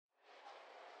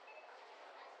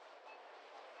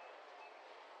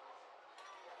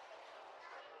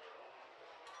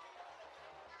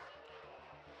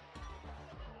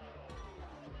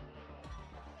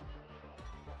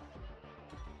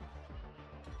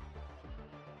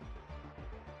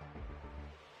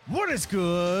What is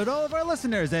good, all of our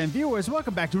listeners and viewers?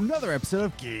 Welcome back to another episode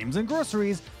of Games and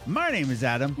Groceries. My name is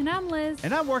Adam. And I'm Liz.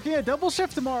 And I'm working a double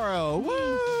shift tomorrow.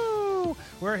 Woo!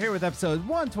 We're here with episode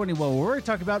 121, where we're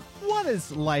talking about what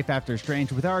is life after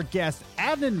Strange with our guest,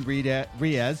 Adnan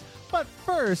Riaz. But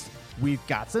first, we've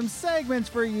got some segments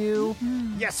for you.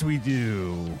 Mm-hmm. Yes, we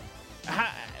do.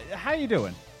 How you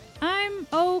doing? I'm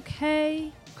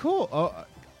okay. Cool. Oh,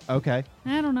 okay.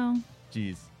 I don't know.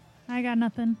 Jeez. I got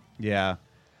nothing. Yeah.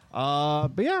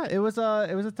 But yeah, it was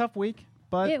a tough week.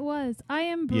 But it was. I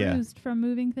am bruised from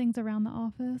moving things around the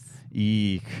office.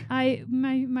 Eek.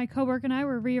 My coworker and I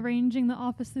were rearranging the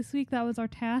office this week. That was our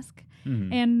task,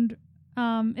 and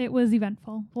it was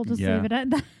eventful. We'll just leave it at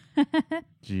that.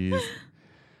 Jeez.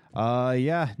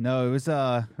 Yeah. No, it was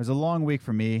a long week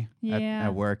for me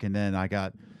at work, and then I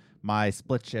got my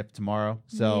split shift tomorrow.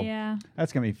 So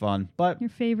that's gonna be fun. But your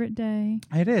favorite day?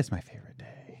 It is my favorite day.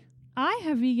 I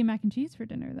have vegan mac and cheese for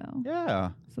dinner, though. Yeah.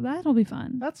 So that'll be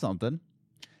fun. That's something.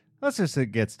 Let's just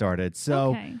get started.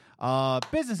 So,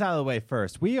 business out of the way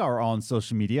first. We are on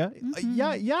social media. Mm-hmm.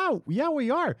 Yeah, we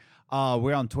are.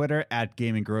 We're on Twitter at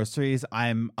Gaming Groceries.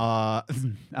 I'm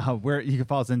where you can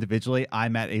follow us individually.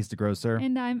 I'm at Ace the Grocer.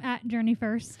 And I'm at Journey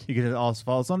First. You can also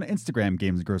follow us on Instagram,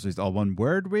 Games and Groceries, all one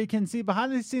word, where you can see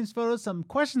behind the scenes photos, some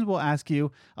questions we'll ask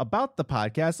you about the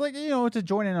podcast, like, to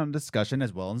join in on the discussion,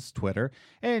 as well as Twitter.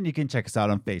 And you can check us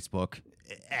out on Facebook.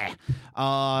 Check out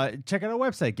our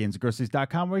website,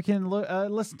 gamesandgroceries.com, where you can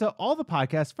listen to all the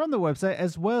podcasts from the website,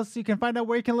 as well as you can find out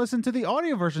where you can listen to the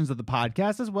audio versions of the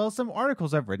podcast, as well as some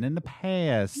articles I've written in the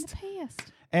past.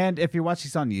 And if you're watching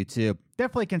this on YouTube,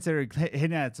 definitely consider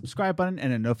hitting that subscribe button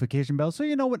and a notification bell so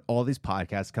you know when all these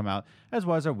podcasts come out, as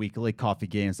well as our weekly coffee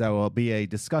games. That will be a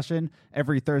discussion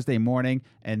every Thursday morning,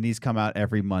 and these come out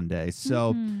every Monday.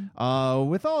 So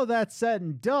with all of that said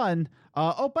and done,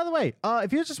 by the way,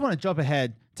 if you just want to jump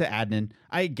ahead to Adnan,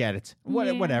 I get it.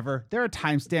 Whatever. There are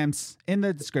timestamps in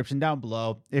the description down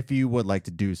below if you would like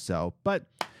to do so. But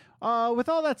with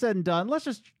all that said and done, let's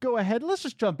just go ahead. Let's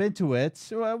just jump into it.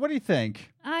 What do you think?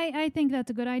 I think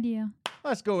that's a good idea.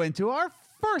 Let's go into our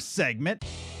first segment.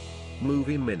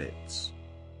 Movie Minutes.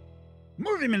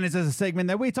 Movie Minutes is a segment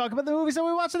that we talk about the movies that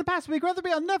we watched in the past week, whether it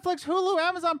be on Netflix, Hulu,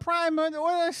 Amazon Prime,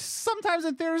 or sometimes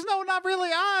in theaters. No, not really.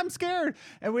 I'm scared.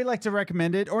 And we like to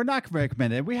recommend it or not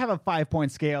recommend it. We have a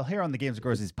 5-point scale here on the Games and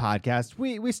Groceries podcast.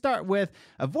 We start with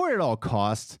avoid at all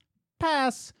costs,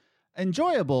 pass,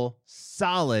 enjoyable,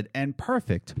 solid, and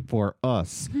perfect for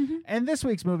us. And this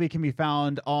week's movie can be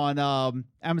found on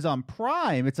Amazon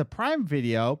Prime. It's a Prime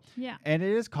Video. Yeah. And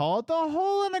it is called The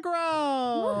Hole in the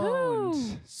Ground.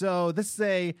 Woohoo! So this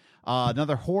is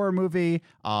another horror movie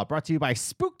brought to you by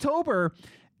Spooktober.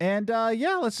 And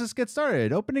let's just get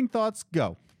started. Opening thoughts,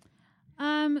 go.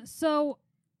 So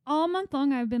all month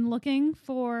long I've been looking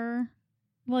for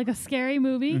like a scary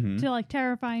movie to like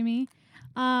terrify me.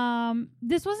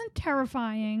 This wasn't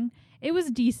terrifying. It was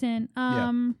decent.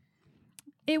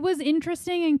 It was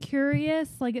interesting and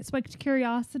curious. Like, it spiked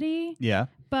curiosity. Yeah.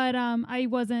 But I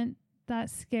wasn't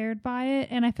that scared by it,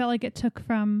 and I felt like it took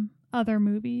from other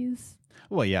movies.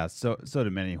 Well, yeah. So do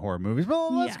many horror movies.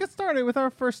 Well, let's get started with our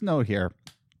first note here.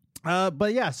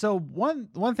 But yeah. So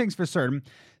one thing's for certain.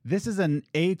 This is an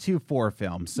A24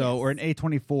 film. So or an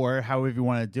A24, however you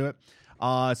want to do it.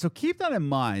 So keep that in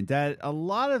mind that a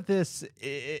lot of this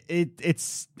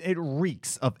it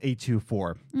reeks of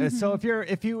A24. So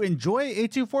if you enjoy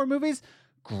A24 movies,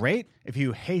 great. If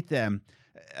you hate them,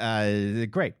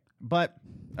 great. But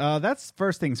that's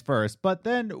first things first. But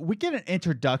then we get an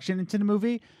introduction into the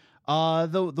movie.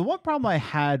 The one problem I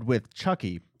had with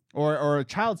Chucky or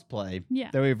Child's Play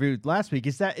that we reviewed last week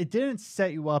is that it didn't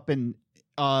set you up and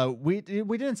we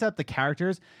didn't set up the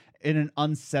characters in an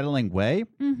unsettling way.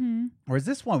 Whereas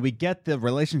this one, we get the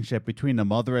relationship between the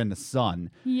mother and the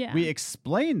son. Yeah. We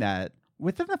explain that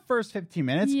within the first 15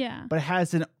 minutes, but it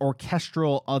has an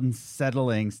orchestral,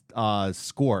 unsettling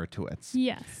score to it.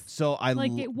 Yes. So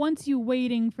it wants you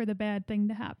waiting for the bad thing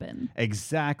to happen.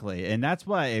 Exactly. And that's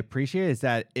what I appreciate is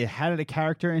that it had a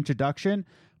character introduction,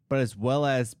 but as well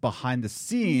as behind the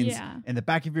scenes, in the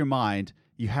back of your mind,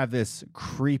 you have this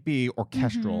creepy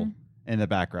orchestral in the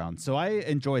background. So I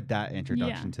enjoyed that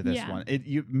introduction to this one.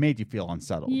 It made you feel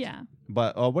unsettled. Yeah.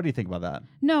 But what do you think about that?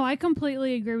 No, I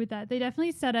completely agree with that. They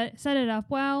definitely set it up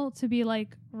well to be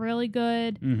like really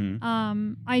good.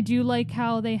 I do like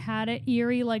how they had it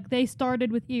eerie. Like they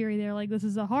started with eerie. They're like, this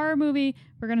is a horror movie.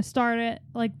 We're going to start it.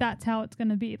 Like that's how it's going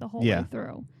to be the whole way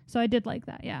through. So I did like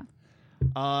that. Yeah.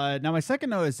 Now my second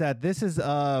note is that this is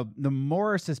the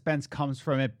more suspense comes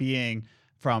from it being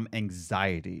from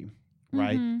anxiety.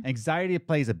 right? Mhm. Anxiety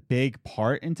plays a big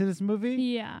part into this movie.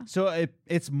 Yeah. So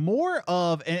it's more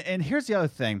of, and here's the other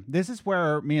thing. This is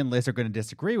where me and Liz are going to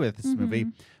disagree with this movie,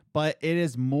 but it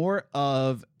is more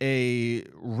of a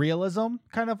realism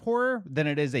kind of horror than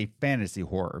it is a fantasy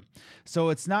horror. So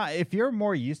it's not, if you're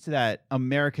more used to that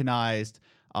Americanized,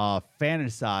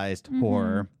 fantasized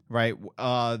horror, right?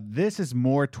 This is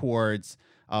more towards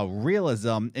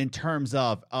realism in terms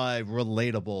of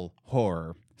relatable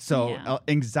horror. So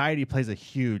anxiety plays a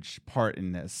huge part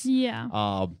in this.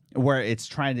 Yeah. Where it's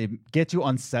trying to get you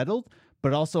unsettled,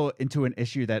 but also into an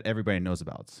issue that everybody knows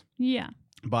about. Yeah.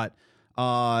 But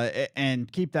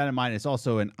and keep that in mind, it's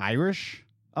also an Irish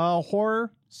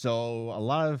horror. So a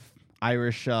lot of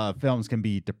Irish films can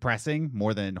be depressing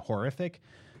more than horrific,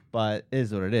 but it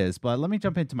is what it is. But let me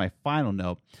jump into my final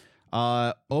note.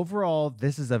 Overall,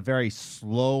 this is a very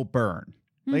slow burn.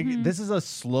 Like this is a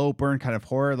slow burn kind of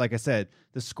horror. Like I said,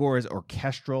 the score is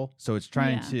orchestral, so it's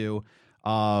trying to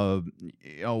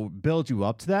build you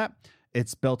up to that.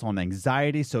 It's built on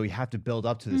anxiety, so you have to build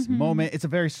up to this moment. It's a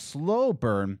very slow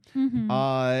burn,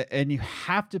 and you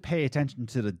have to pay attention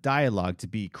to the dialogue to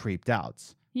be creeped out.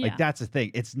 Yeah. Like that's the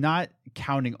thing. It's not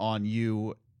counting on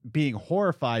you being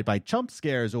horrified by jump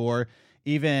scares or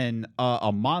even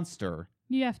a monster.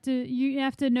 You have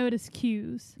to notice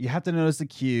cues. You have to notice the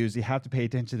cues. You have to pay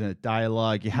attention to the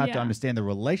dialogue. You have to understand the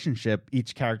relationship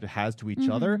each character has to each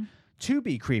other to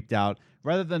be creeped out,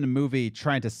 rather than the movie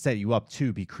trying to set you up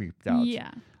to be creeped out.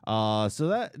 Yeah. So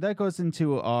that goes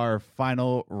into our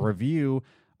final review,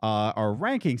 our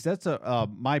rankings. That's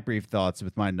my brief thoughts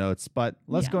with my notes. But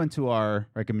let's go into our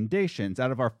recommendations.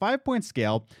 Out of our 5-point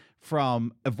scale,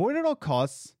 from avoid at all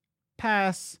costs,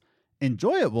 pass,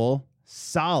 enjoyable,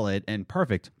 solid, and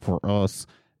perfect for us,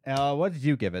 what did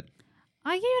you give it?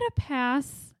 I gave it a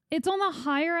pass. It's on the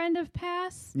higher end of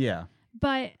pass. Yeah.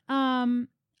 But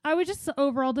I was just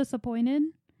overall disappointed.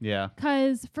 Yeah.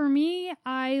 Because for me,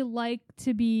 I like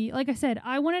to be, like I said,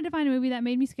 I wanted to find a movie that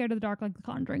made me scared of the dark like The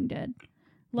Conjuring did.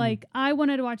 Like, I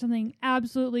wanted to watch something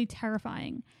absolutely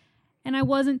terrifying. And I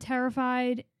wasn't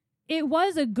terrified. It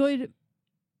was a good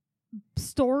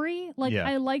story. Like,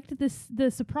 I liked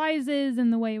the surprises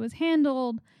and the way it was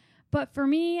handled. But for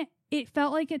me, it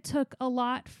felt like it took a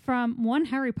lot from, one,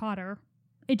 Harry Potter.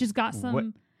 It just got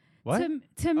some... What?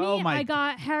 To me, I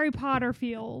got Harry Potter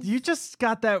feels. You just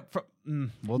got that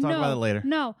from... we'll talk about it later.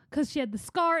 No, because she had the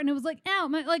scar, and it was like, ow,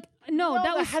 that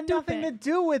was had stupid. nothing to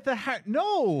do with the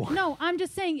No, I'm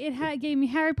just saying it gave me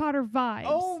Harry Potter vibes.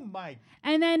 Oh my!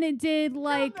 And then it did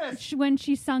when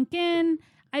she sunk in.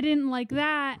 I didn't like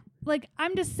that. Like,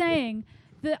 I'm just saying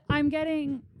that I'm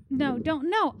getting I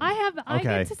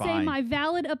get to say my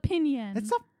valid opinion.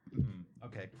 It's not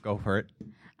okay. Go for it.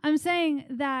 I'm saying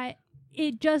that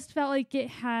it just felt like it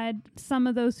had some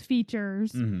of those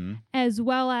features, as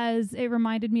well as it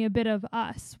reminded me a bit of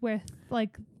Us with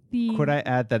like the... Could I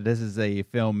add that this is a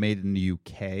film made in the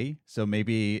UK? So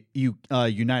maybe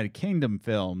United Kingdom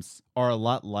films are a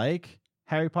lot like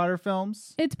Harry Potter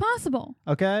films? It's possible.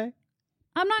 Okay.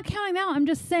 I'm not counting that. I'm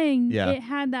just saying it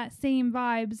had that same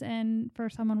vibes. And for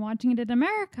someone watching it in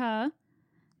America,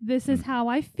 this is how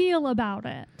I feel about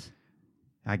it.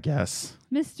 I guess.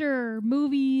 Mr.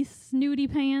 Movie Snooty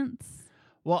Pants.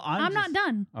 Well, I'm not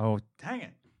done. Oh, dang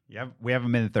it. Yeah, we have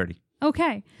 1:30.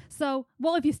 Okay. So,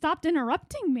 if you stopped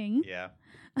interrupting me. Yeah.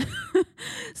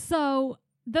 So,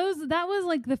 that was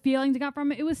like the feelings I got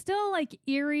from it. It was still like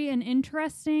eerie and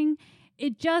interesting.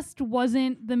 It just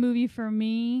wasn't the movie for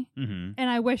me. And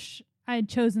I wish I had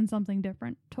chosen something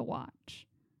different to watch.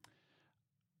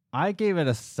 I gave it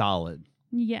a solid.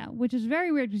 Yeah, which is very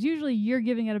weird because usually you're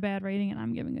giving it a bad rating and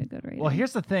I'm giving it a good rating. Well,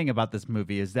 here's the thing about this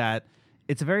movie is that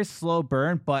it's a very slow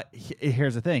burn, but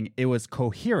here's the thing. It was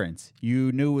coherent.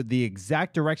 You knew the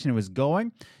exact direction it was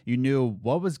going. You knew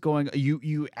what was going.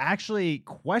 You actually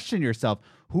questioned yourself.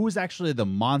 Who is actually the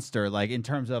monster, like in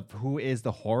terms of who is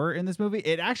the horror in this movie?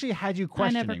 It actually had you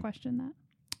questioning. I never questioned that.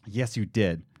 Yes, you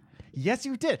did. Yes,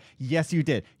 you did. Yes, you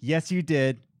did. Yes, you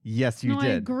did. Yes, you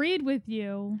did. I agreed with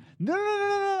you. No.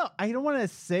 I don't want to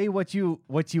say what you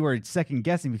were second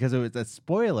guessing because it was a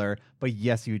spoiler, but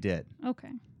yes, you did. Okay.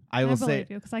 I will say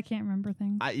you because I can't remember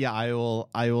things. I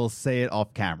will say it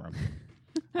off camera.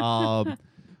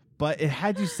 But it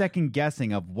had you second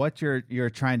guessing of what you're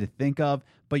trying to think of,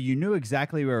 but you knew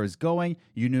exactly where it was going.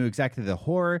 You knew exactly the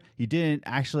horror. You didn't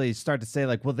actually start to say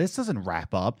like, well, this doesn't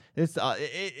wrap up.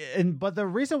 But the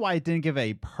reason why I didn't give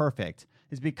a perfect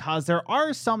is because there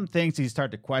are some things you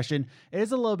start to question. It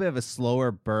is a little bit of a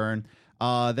slower burn.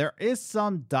 There is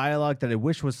some dialogue that I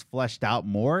wish was fleshed out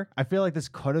more. I feel like this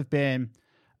could have been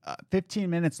 15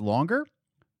 minutes longer,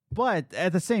 But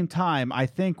at the same time, I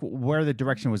think where the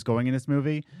direction was going in this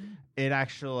movie, it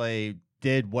actually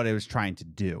did what it was trying to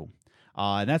do.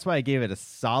 And that's why I gave it a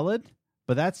solid.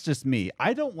 But that's just me.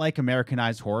 I don't like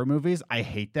Americanized horror movies. I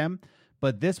hate them.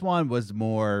 But this one was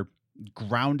more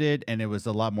grounded and it was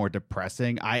a lot more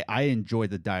depressing. I enjoyed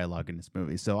the dialogue in this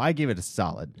movie. So I gave it a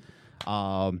solid.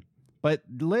 But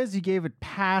Liz, you gave it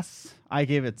pass. I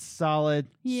gave it solid.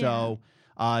 Yeah. So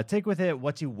take with it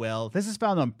what you will. This is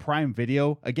found on Prime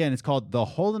Video. Again, it's called The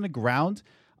Hole in the Ground.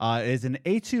 It is an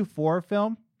A24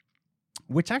 film,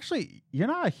 which actually you're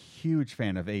not a huge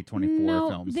fan of A24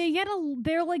 films.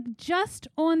 They're like just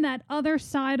on that other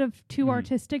side of too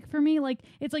artistic for me. Like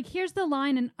it's like here's the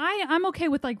line, and I'm okay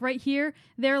with like right here.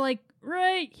 They're like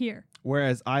right here.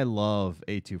 Whereas I love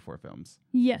A24 films.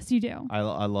 Yes, you do. I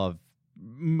love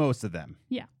most of them.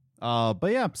 Yeah.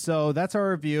 But yeah, so that's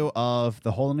our review of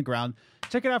The Hole in the Ground.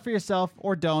 Check it out for yourself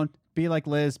or don't. Be like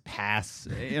Liz, pass.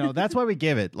 That's why we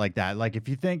give it like that. Like if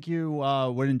you think you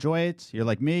would enjoy it, you're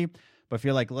like me. But if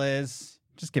you're like Liz,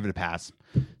 just give it a pass.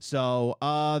 So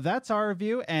that's our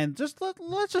review. And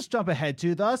let's just jump ahead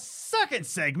to the second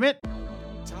segment.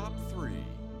 Top 3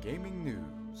 Gaming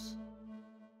News.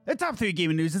 The top 3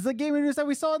 gaming news is the gaming news that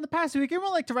we saw in the past week, and we'd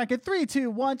like to rank it 3, 2,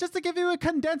 1, just to give you a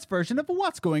condensed version of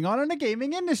what's going on in the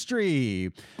gaming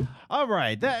industry. All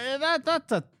right,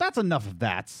 that's enough of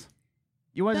that.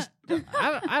 You want to?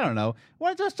 I don't know.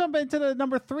 Want to just jump into the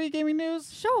number 3 gaming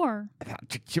news? Sure.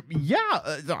 Yeah,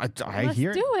 I Let's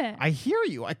hear. do it. I hear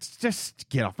you. I just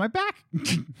get off my back.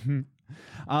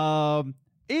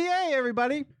 EA,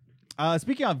 everybody.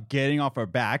 Speaking of getting off our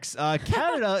backs,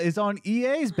 Canada is on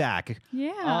EA's back.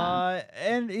 Yeah.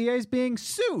 And EA's being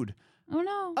sued Oh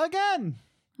no. again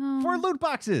for loot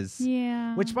boxes.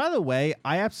 Yeah. Which, by the way,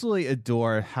 I absolutely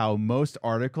adore how most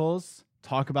articles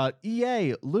talk about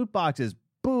EA loot boxes.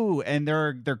 Boo! And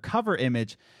their cover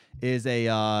image is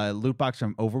a loot box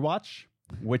from Overwatch,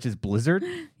 which is Blizzard.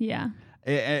 Yeah.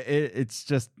 It's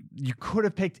just you could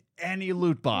have picked any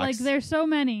loot box. Like there's so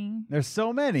many. There's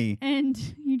so many. And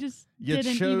you didn't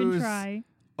even chose try.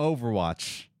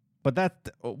 Overwatch. But that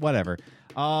whatever.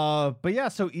 But yeah,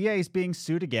 so EA is being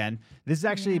sued again. This is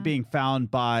actually being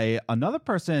found by another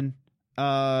person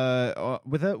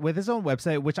with his own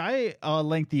website, which I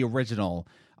linked the original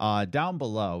down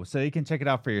below, so you can check it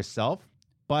out for yourself.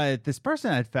 But this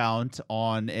person had found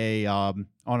on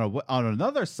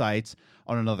another site,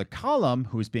 on another column,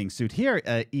 who's being sued here.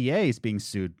 EA is being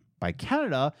sued by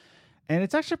Canada, and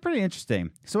it's actually pretty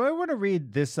interesting. So I want to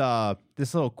read this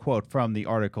little quote from the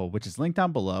article, which is linked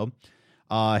down below.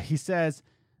 He says,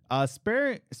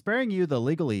 sparing you the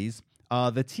legalese,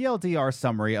 the TLDR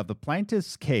summary of the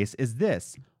plaintiff's case is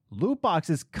this: loot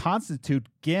boxes constitute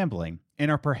gambling and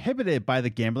are prohibited by the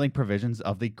gambling provisions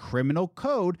of the Criminal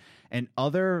Code and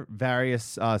other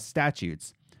various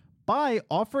statutes. By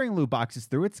offering loot boxes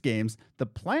through its games, the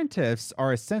plaintiffs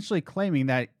are essentially claiming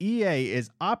that EA is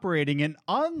operating an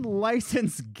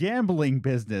unlicensed gambling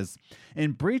business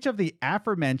in breach of the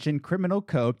aforementioned Criminal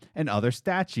Code and other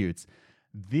statutes.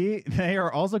 They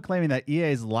are also claiming that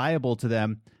EA is liable to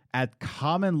them at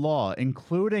common law,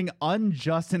 including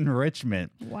unjust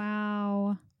enrichment.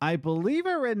 Wow. I believe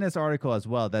I read in this article as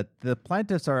well that the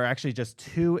plaintiffs are actually just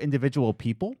 2 individual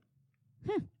people.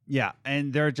 Yeah,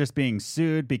 and they're just being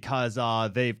sued because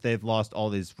they've lost all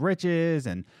these riches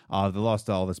and they lost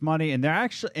all this money. And they're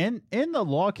actually in the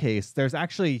law case, there's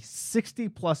actually 60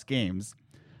 plus games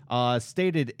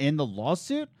stated in the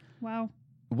lawsuit. Wow.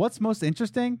 What's most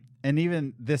interesting, and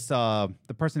even this the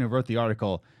person who wrote the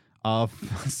article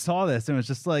saw this and was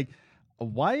just like,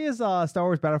 why is Star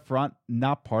Wars Battlefront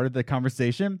not part of the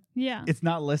conversation? Yeah. It's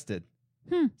not listed.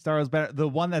 Star Wars the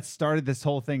one that started this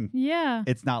whole thing. Yeah.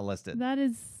 It's not listed. That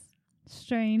is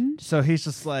strange. So he's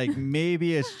just like,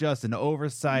 maybe it's just an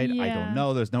oversight. I don't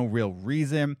know. There's no real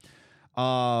reason.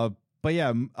 But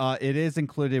yeah, it is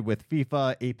included with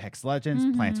FIFA, Apex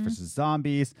Legends, Plants vs.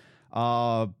 Zombies,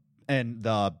 and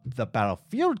the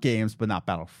Battlefield games, but not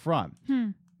Battlefront.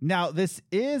 Now, this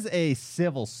is a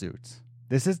civil suit.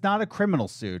 This is not a criminal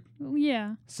suit.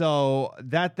 Yeah. So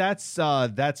that's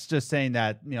just saying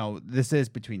that, this is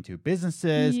between 2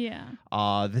 businesses. Yeah.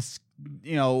 This,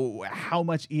 how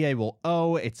much EA will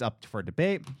owe, it's up for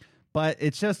debate. But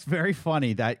it's just very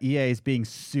funny that EA is being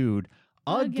sued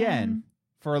again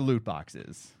for loot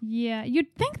boxes. Yeah.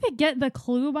 You'd think they get the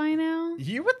clue by now.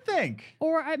 You would think.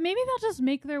 Or maybe they'll just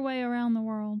make their way around the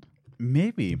world.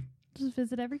 Maybe. Just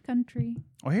visit every country.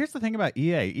 Well, here's the thing about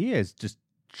EA. EA is just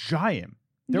giant.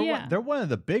 They're one of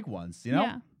the big ones,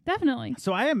 Yeah, definitely.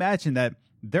 So I imagine that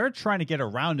they're trying to get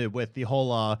around it with the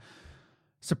whole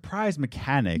surprise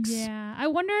mechanics. Yeah, I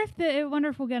wonder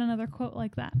if we'll get another quote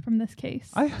like that from this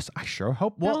case. I sure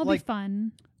hope. Well, That'll be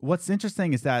fun. What's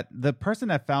interesting is that the person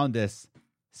that found this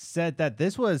said that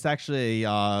this was actually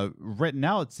written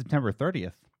out September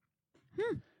 30th.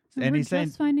 So and we're he's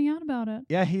saying, finding out about it.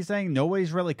 Yeah, he's saying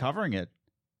nobody's really covering it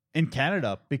in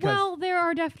Canada because Well, there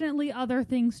are definitely other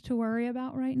things to worry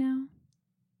about right now.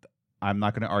 I'm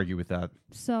not going to argue with that.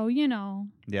 So,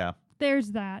 Yeah.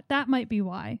 there's that. That might be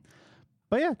why.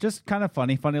 But yeah, just kind of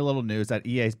funny little news that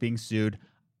EA is being sued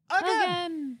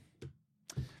again.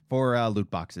 For loot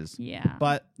boxes. Yeah.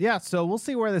 But yeah, so we'll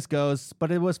see where this goes.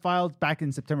 But it was filed back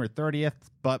in September 30th.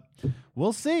 But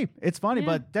we'll see. It's funny,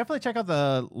 but definitely check out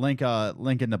the link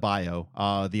in the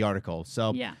bio, the article.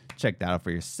 So check that out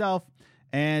for yourself.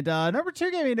 And number 2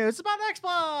 gaming news is about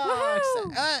Xbox.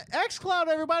 xCloud,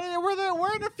 everybody.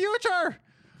 We're in the future.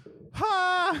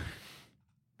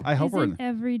 I hope we're in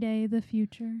every day the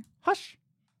future. Hush.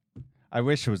 I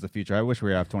wish it was the future. I wish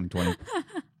we were out of 2020.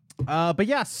 But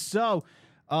yeah, so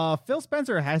Phil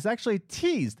Spencer has actually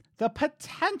teased the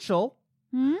potential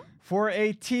for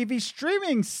a TV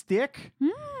streaming stick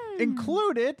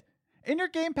included in your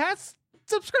Game Pass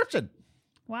subscription.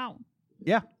 Wow.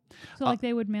 Yeah. So like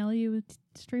they would mail you a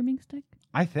streaming stick?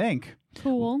 I think.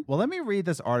 Cool. Well, let me read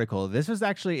this article. This was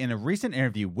actually in a recent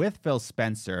interview with Phil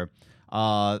Spencer.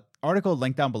 Article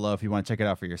linked down below if you want to check it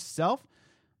out for yourself.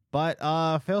 But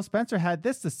Phil Spencer had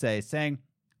this to say, saying,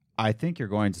 I think you're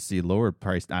going to see lower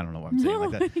priced. I don't know what I'm saying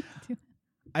like that.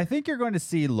 I think you're going to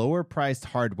see lower priced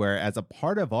hardware as a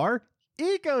part of our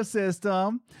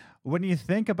ecosystem. When you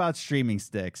think about streaming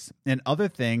sticks and other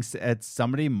things that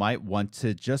somebody might want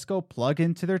to just go plug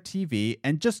into their TV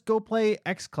and just go play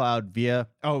xCloud via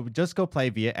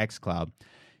xCloud.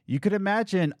 You could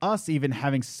imagine us even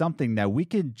having something that we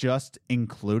could just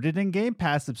include it in Game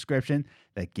Pass subscription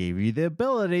that gave you the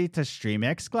ability to stream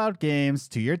xCloud games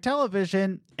to your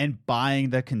television and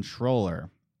buying the controller.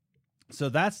 So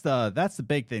that's the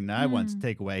big thing that I want to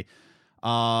take away.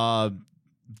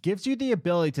 Gives you the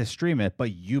ability to stream it,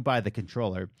 but you buy the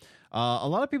controller. A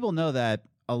lot of people know that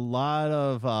a lot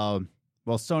of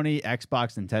Sony,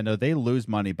 Xbox, Nintendo, they lose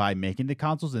money by making the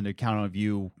consoles and they count on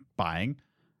you buying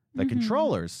the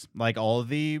controllers, like all of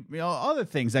the other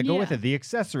things that go with it, the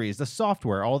accessories, the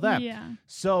software, all that. Yeah.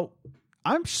 So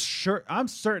I'm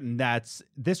certain that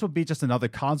this would be just another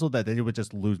console that they would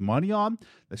just lose money on,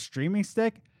 the streaming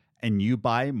stick, and you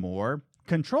buy more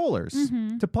controllers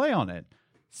to play on it.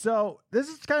 So this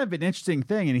is kind of an interesting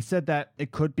thing, and he said that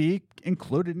it could be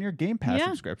included in your Game Pass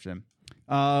subscription.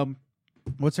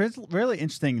 What's really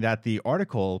interesting that the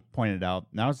article pointed out,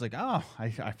 and I was like, oh,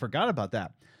 I forgot about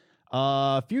that.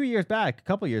 A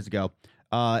couple years ago,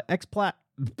 oh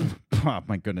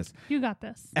my goodness. You got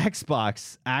this.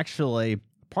 Xbox actually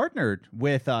partnered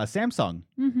with Samsung.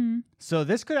 So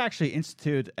this could actually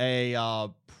institute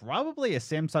probably a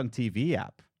Samsung TV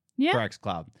app for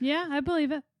xCloud. Yeah, I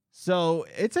believe it. So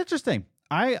it's interesting.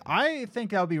 I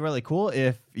think that would be really cool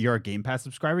if you're a Game Pass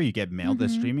subscriber, you get mailed the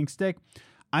streaming stick.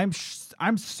 I'm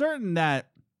certain that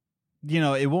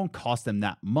it won't cost them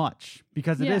that much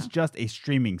because it is just a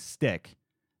streaming stick.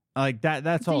 Like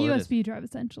that's all it is. It's a USB drive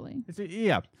essentially.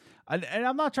 And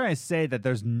I'm not trying to say that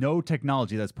there's no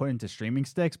technology that's put into streaming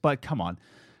sticks, but come on.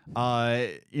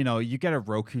 You get a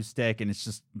Roku stick and it's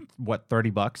just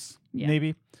 $30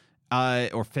 maybe.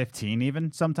 Or 15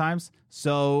 even sometimes.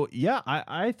 So yeah,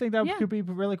 I think that could be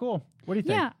really cool. What do you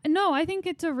think? Yeah, no, I think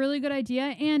it's a really good idea,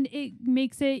 and it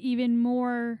makes it even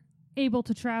more able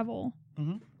to travel.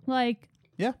 Like,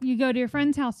 you go to your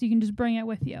friend's house, you can just bring it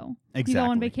with you. Exactly. You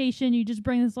go on vacation, you just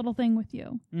bring this little thing with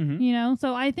you.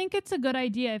 So I think it's a good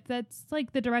idea. If that's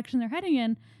like the direction they're heading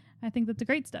in, I think that's a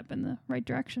great step in the right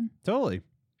direction. Totally.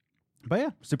 But yeah,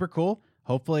 super cool.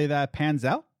 Hopefully that pans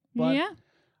out. But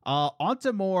on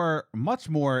to much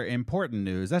more important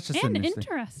news. That's just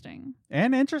interesting.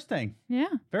 And interesting. Yeah.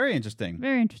 Very interesting.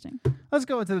 Very interesting. Let's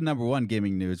go into the number 1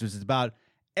 gaming news, which is about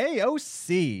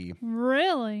AOC.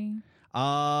 Really?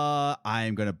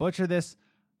 I'm going to butcher this.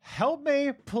 Help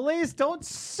me. Please don't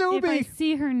sue if me. If I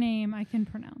see her name, I can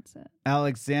pronounce it.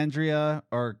 Alexandria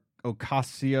or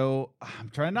Ocasio.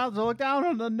 I'm trying not to look down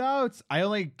on the notes. I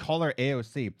only call her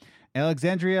AOC.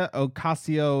 Alexandria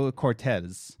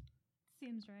Ocasio-Cortez.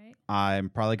 Seems right. I'm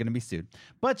probably going to be sued.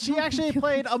 But she actually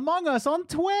played Among Us on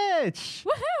Twitch.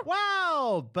 Woohoo!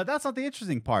 Wow. But that's not the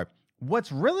interesting part.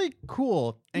 What's really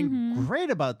cool and great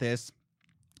about this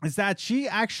is that she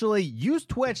actually used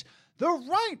Twitch the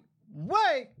right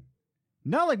way.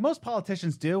 Not like most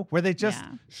politicians do, where they just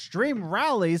stream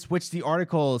rallies, which the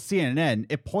article CNN,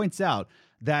 it points out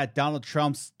that Donald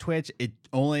Trump's Twitch, it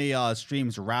only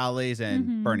streams rallies,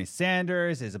 and Bernie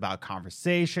Sanders is about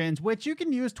conversations, which you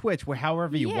can use Twitch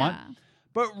however you want.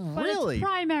 But really, its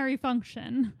primary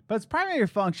function. But its primary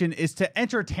function is to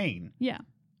entertain. Yeah.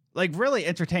 Like really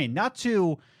entertain, not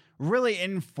to really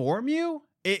inform you.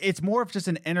 It's more of just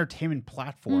an entertainment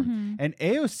platform. And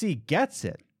AOC gets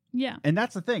it. Yeah. And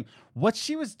that's the thing. What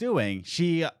she was doing,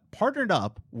 she partnered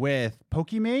up with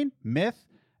Pokimane, Myth,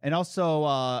 and also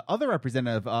other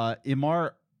representative,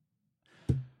 Imar.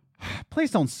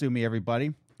 Please don't sue me,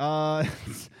 everybody. Ilhan.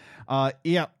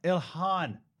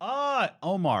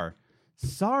 Omar.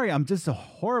 Sorry, I'm just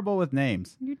horrible with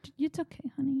names. It's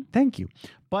okay, honey. Thank you.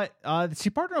 But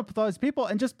she partnered up with all these people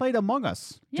and just played Among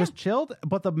Us. Yeah. Just chilled.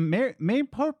 But the main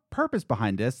purpose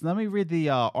behind this, let me read the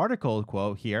article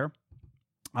quote here.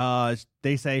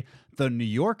 They say, The New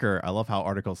Yorker, I love how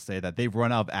articles say that. They've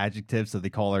run out of adjectives, so they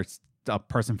call her a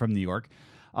person from New York.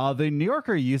 The New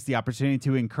Yorker used the opportunity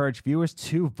to encourage viewers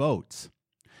to vote,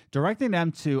 directing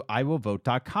them to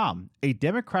iwillvote.com, a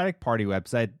Democratic Party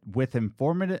website with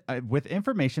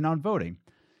information on voting.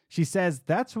 She says,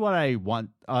 that's what I want.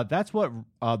 That's what,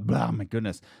 oh my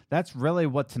goodness. That's really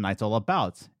what tonight's all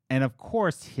about. And of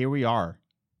course, here we are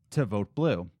to vote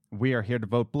blue. We are here to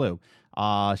vote blue.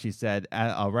 She said,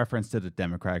 a reference to the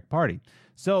Democratic Party.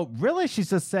 So really, she's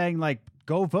just saying, like,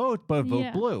 go vote, but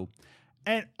vote blue.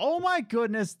 And oh my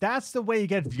goodness, that's the way you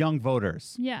get young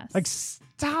voters. Yes. Like,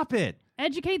 stop it.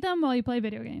 Educate them while you play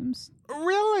video games.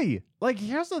 Really? Like,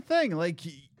 here's the thing. Like,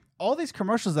 all these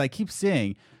commercials that I keep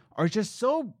seeing are just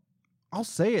so, I'll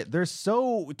say it, they're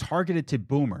so targeted to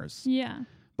boomers. Yeah.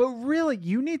 But really,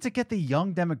 you need to get the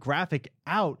young demographic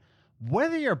out.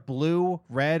 Whether you're blue,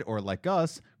 red, or like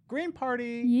us, Green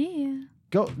Party. Yeah.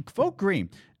 Go vote green.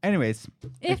 Anyways.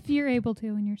 If you're able to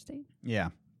in your state. Yeah.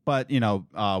 But, you know,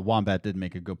 Wombat did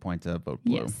make a good point to vote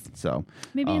blue. Yes. So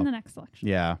maybe in the next election.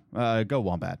 Yeah. Go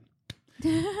Wombat.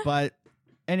 But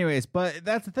anyways, but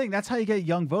that's the thing. That's how you get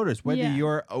young voters. Whether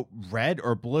you're red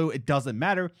or blue, it doesn't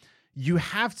matter. You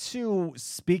have to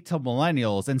speak to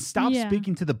millennials and stop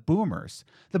speaking to the boomers.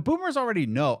 The boomers already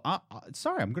know.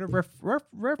 Sorry, I'm going to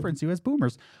reference you as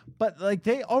boomers. But like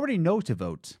they already know to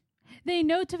vote. They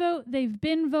know to vote. They've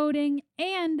been voting.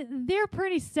 And they're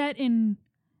pretty set in...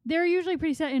 They're usually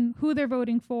pretty set in who they're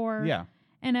voting for. Yeah.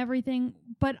 And everything.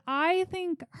 But I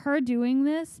think her doing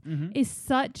this is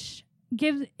such...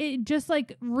 Gives it just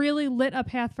like really lit a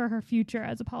path for her future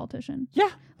as a politician.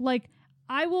 Yeah. Like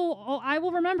I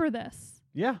will remember this.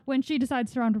 Yeah. When she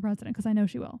decides to run for president, because I know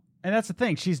she will. And that's the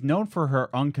thing. She's known for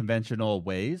her unconventional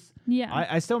ways. Yeah.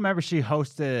 I still remember she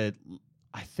hosted,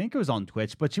 I think it was on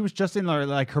Twitch, but she was just in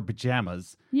her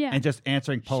pajamas. Yeah. And just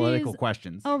answering political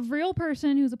questions. A real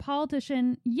person who's a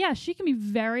politician. Yeah, she can be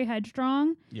very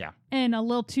headstrong. Yeah. And a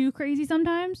little too crazy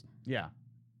sometimes. Yeah.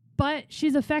 But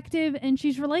she's effective and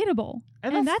she's relatable.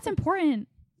 And that's important.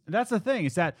 That's the thing,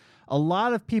 is that a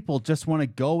lot of people just want to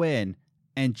go in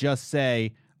and just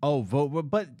say, oh,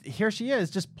 vote. But here she is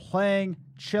just playing,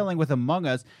 chilling with Among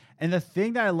Us. And the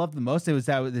thing that I loved the most was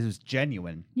that it was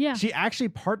genuine. Yeah. She actually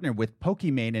partnered with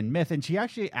Pokimane and Myth, and she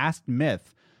actually asked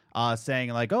Myth, saying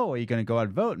like, oh, are you going to go out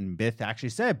and vote? And Myth actually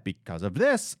said, because of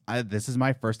this, this is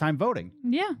my first time voting.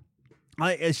 Yeah.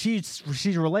 She's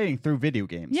relating through video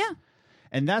games. Yeah.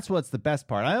 And that's what's the best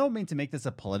part. I don't mean to make this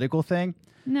a political thing.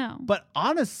 No. But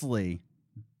honestly,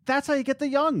 that's how you get the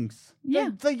youngs.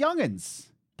 Yeah. The youngins.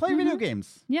 Play video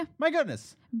games. Yeah. My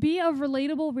goodness. Be a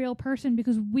relatable, real person,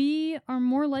 because we are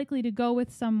more likely to go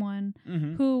with someone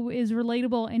who is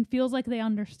relatable and feels like they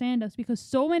understand us, because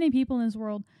so many people in this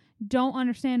world don't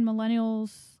understand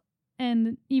millennials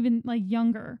and even like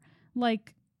younger.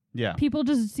 Like, yeah, people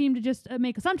just seem to just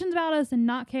make assumptions about us and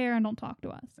not care and don't talk to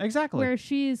us. Exactly. Where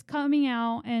she's coming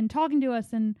out and talking to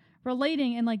us and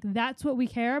relating, and like that's what we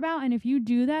care about. And if you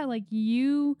do that, like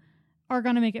you are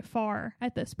going to make it far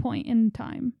at this point in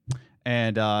time.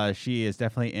 And she is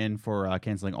definitely in for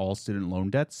canceling all student loan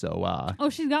debts. So, oh,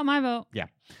 she's got my vote. Yeah.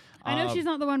 I know she's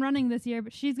not the one running this year,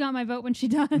 but she's got my vote when she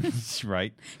does.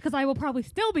 Right. Because I will probably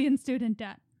still be in student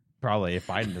debt. Probably if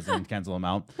Biden doesn't cancel them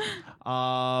out.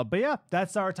 But yeah,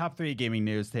 that's our top 3 gaming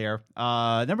news there.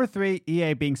 Number 3,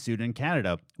 EA being sued in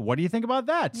Canada. What do you think about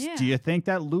that? Yeah. Do you think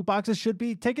that loot boxes should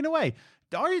be taken away?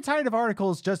 Are you tired of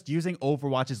articles just using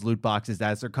Overwatch's loot boxes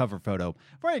as their cover photo?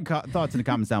 Write your thoughts in the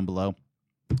comments down below.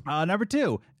 Number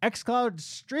 2, xCloud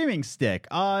streaming stick.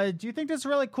 Do you think this is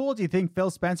really cool? Do you think Phil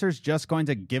Spencer's just going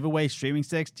to give away streaming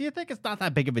sticks? Do you think it's not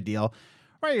that big of a deal?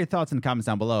 Write your thoughts in the comments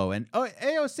down below. And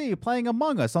AOC playing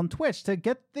Among Us on Twitch to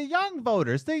get the young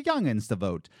voters, the youngins, to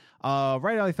vote.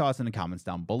 Write all your thoughts in the comments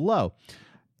down below.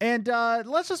 And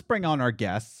let's just bring on our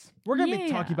guests. We're going to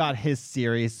be talking about his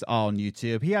series on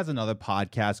YouTube. He has another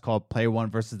podcast called Player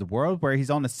One versus the World, where he's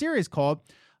on a series called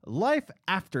Life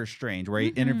After Strange, where he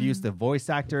interviews the voice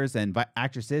actors and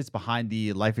actresses behind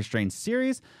the Life is Strange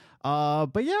series.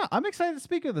 But yeah, I'm excited to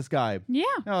speak with this guy. Yeah.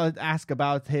 Ask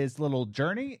about his little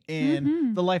journey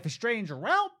in the Life is Strange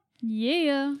realm.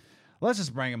 Yeah. Let's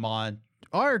just bring him on.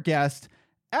 Our guest,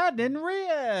 Adnan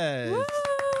Reyes. Woo!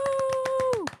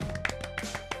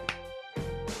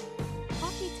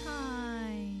 Coffee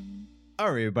time.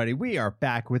 All right, everybody, we are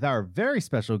back with our very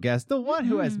special guest, the one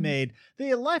who has made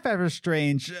the Life After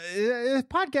Strange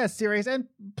podcast series and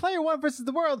Player One versus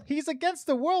the World. He's against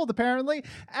the world, apparently.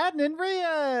 Adnan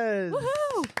Reyes.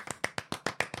 Woohoo!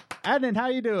 Adnan, how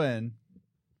you doing?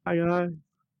 Hi, guys.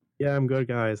 Yeah, I'm good,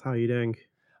 guys. How are you doing?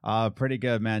 Pretty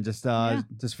good, man. Just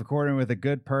recording with a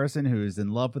good person who's in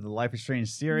love with the Life is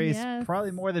Strange series, probably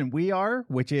more than we are,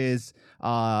 which is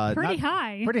pretty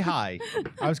high. Pretty high.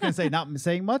 I was going to say not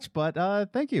saying much, but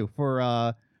thank you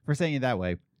for saying it that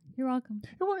way. You're welcome.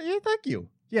 Yeah, thank you.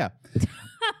 Yeah.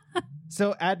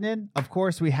 So, Adnan, of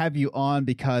course, we have you on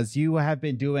because you have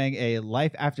been doing a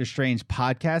Life After Strange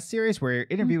podcast series where you're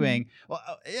interviewing. Well,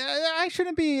 I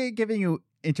shouldn't be giving you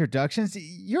introductions.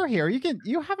 You're here.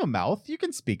 You have a mouth. You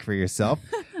can speak for yourself.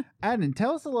 Adnan,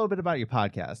 tell us a little bit about your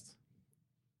podcast.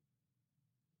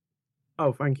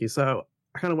 Oh, thank you. So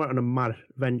I kind of went on a mad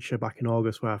venture back in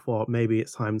August where I thought maybe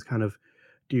it's time to kind of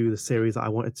do the series that I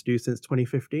wanted to do since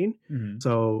 2015.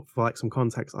 So for like some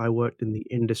context, I worked in the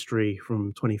industry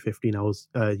from 2015. I was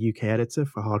a UK editor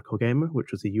for Hardcore Gamer,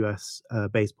 which was a US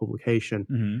based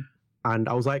publication. And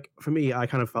I was like, for me, I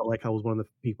kind of felt like I was one of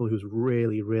the people who was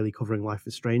really, really covering Life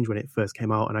is Strange when it first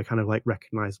came out. And I kind of like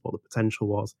recognized what the potential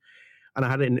was. And I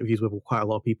had interviews with quite a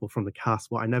lot of people from the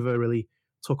cast, but I never really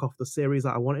took off the series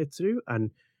that I wanted to. And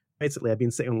basically, I've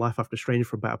been sitting on Life After Strange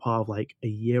for a better part of like a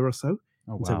year or so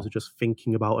in terms of just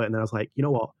thinking about it. And then I was like, you know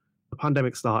what? The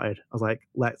pandemic started. I was like,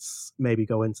 let's maybe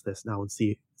go into this now and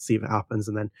see if it happens.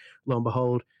 And then lo and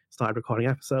behold, started recording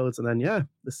episodes. And then, yeah,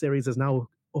 the series is now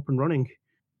up and running.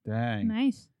 Dang.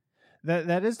 Nice.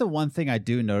 That is the one thing I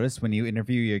do notice when you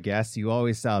interview your guests. You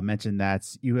always mention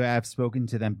that you have spoken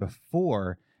to them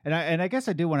before, and I guess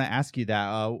I do want to ask you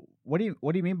that. What do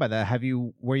you mean by that?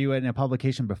 Were you in a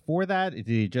publication before that? Did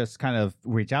you just kind of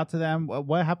reach out to them?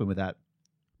 What happened with that?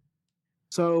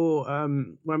 So,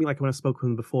 when I spoke with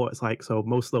them before, it's like, so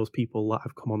most of those people that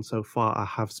have come on so far, I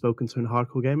have spoken to in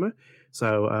Hardcore Gamer.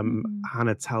 So,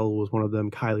 Hannah Tell was one of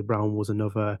them. Kylie Brown was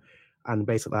another. And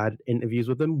basically, I had interviews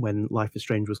with them when Life is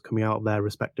Strange was coming out of their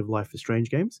respective Life is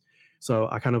Strange games. So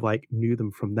I kind of like knew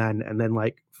them from then. And then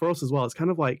like for us as well, it's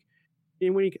kind of like, you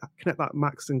know, when you connect that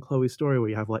Max and Chloe story where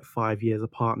you have like 5 years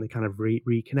apart and they kind of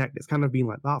reconnect, it's kind of been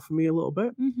like that for me a little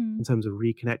bit in terms of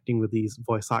reconnecting with these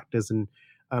voice actors. And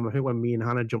I think when me and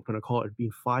Hannah jumped on a call, it had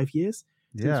been 5 years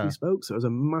since we spoke. So it was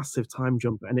a massive time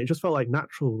jump. And it just felt like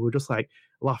natural. We were just like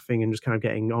laughing and just kind of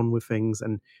getting on with things.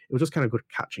 And it was just kind of good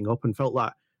catching up and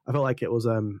I felt like it was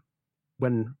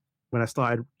when I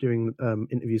started doing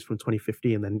interviews from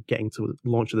 2015 and then getting to the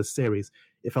launch of the series,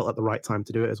 it felt like the right time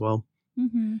to do it as well.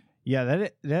 Yeah,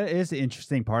 that is the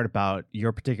interesting part about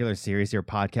your particular series, your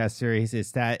podcast series,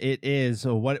 is that it is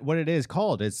what it is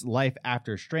called. It's Life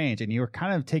After Strange, and you're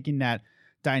kind of taking that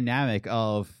dynamic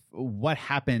of what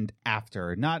happened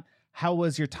after, not how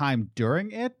was your time during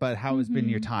it, but how has been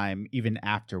your time even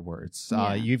afterwards.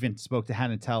 You even spoke to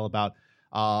Hannah Tell about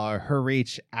her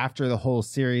reach after the whole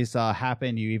series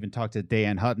happened. You even talked to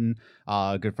Dan Hutton,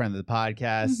 a good friend of the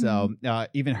podcast. So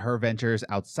even her ventures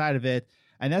outside of it.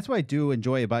 And that's what I do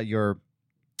enjoy about your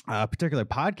particular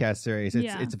podcast series.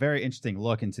 It's a very interesting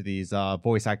look into these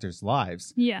voice actors'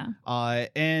 lives. Yeah.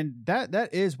 And that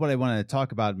is what I wanted to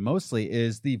talk about mostly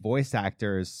is the voice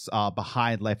actors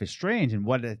behind Life is Strange and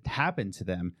what had happened to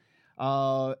them.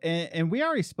 And we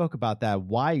already spoke about that,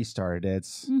 why you started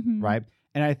it, right?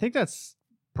 And I think that's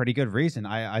pretty good reason.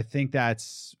 I think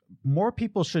that's more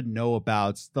people should know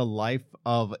about the life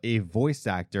of a voice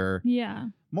actor. Yeah.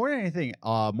 More than anything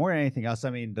else. I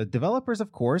mean, the developers,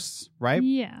 of course, right?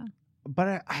 Yeah.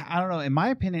 But I don't know. In my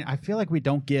opinion, I feel like we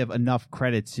don't give enough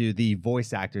credit to the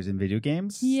voice actors in video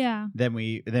games. Yeah. Than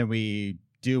we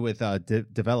do with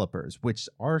developers, which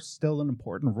are still an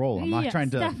important role. I'm not trying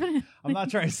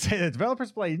to say that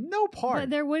developers play no part. But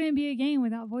there wouldn't be a game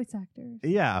without voice actors.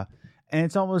 Yeah. And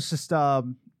it's almost just, I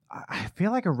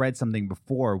feel like I read something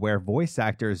before where voice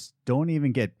actors don't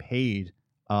even get paid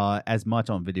as much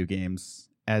on video games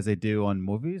as they do on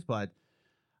movies, but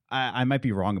I might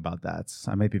be wrong about that.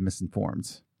 I might be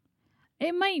misinformed.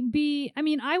 It might be, I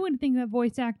mean, I would think that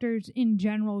voice actors in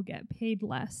general get paid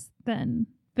less than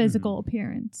physical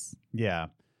appearance. Yeah.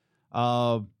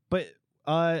 But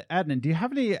Adnan, do you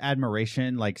have any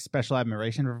admiration, like special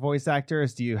admiration for voice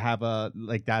actors? Do you have a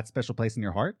like that special place in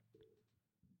your heart?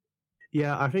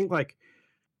 Yeah, I think like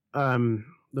there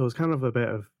was kind of a bit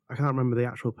of, I can't remember the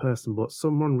actual person, but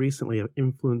someone recently, an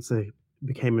influencer,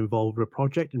 became involved with a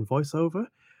project in voiceover.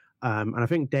 And I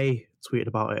think Day tweeted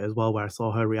about it as well, where I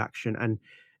saw her reaction. And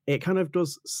it kind of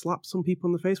does slap some people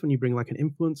in the face when you bring like an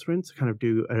influencer in to kind of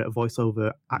do a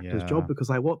voiceover actor's job, because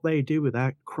like what they do with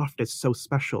their craft is so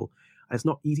special. And it's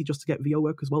not easy just to get VO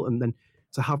work as well. And then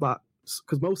to have that,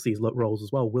 because most of these roles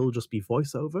as well will just be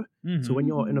voiceover. So when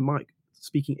you're in a mic,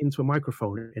 speaking into a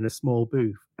microphone in a small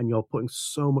booth, and you're putting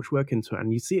so much work into it,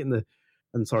 and you see it in the,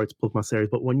 and sorry to plug my series,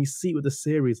 but when you see it with the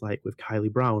series, like with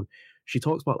Kylie Brown, she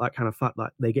talks about that kind of fact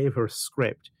that they gave her a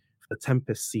script for the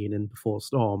Tempest scene in Before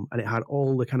Storm, and it had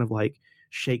all the kind of like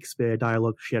Shakespeare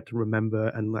dialogue she had to remember,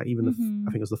 and like even the,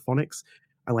 I think it was the phonics,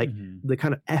 and like the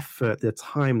kind of effort, the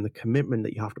time, the commitment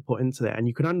that you have to put into it. And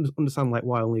you can understand like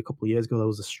why only a couple of years ago there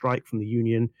was a strike from the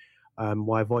union,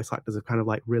 why voice actors have kind of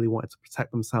like really wanted to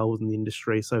protect themselves in the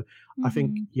industry. So I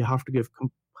think you have to give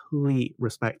complete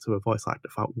respect to a voice actor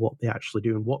for what they actually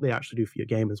do and what they actually do for your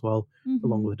game as well,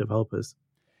 along with the developers.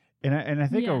 And I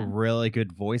think a really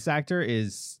good voice actor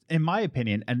is, in my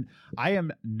opinion, and I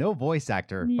am no voice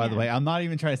actor, by the way. I'm not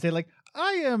even trying to say like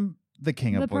I am the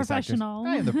king of voice actors.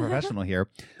 I am the professional here.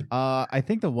 I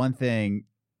think the one thing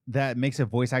that makes a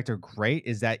voice actor great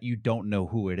is that you don't know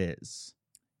who it is.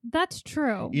 That's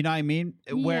true. You know what I mean?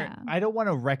 Where I don't want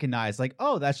to recognize like,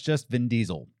 oh, that's just Vin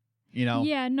Diesel. You know?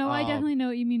 Yeah, no, I definitely know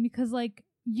what you mean, because like,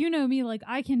 you know me, like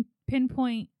I can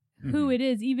pinpoint who it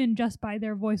is even just by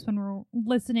their voice when we're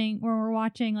listening, when we're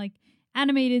watching like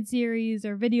animated series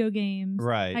or video games.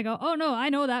 Right. I go, oh no, I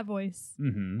know that voice.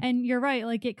 And you're right,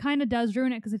 like it kind of does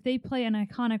ruin it, because if they play an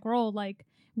iconic role, like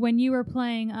when you were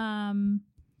playing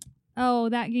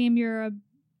that game, you're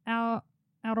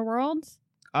Outer Worlds.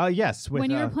 Yes.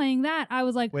 When you were playing that, I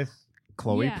was like, with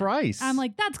Chloe Price. I'm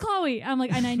like, that's Chloe. I'm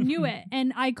like, and I knew it.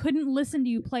 And I couldn't listen to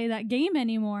you play that game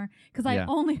anymore because I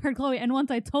only heard Chloe. And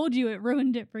once I told you, it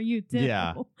ruined it for you too.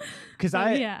 Yeah. Because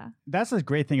that's a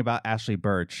great thing about Ashley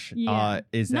Birch.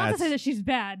 Is not to say that she's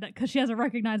bad, because she has a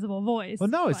recognizable voice. Well,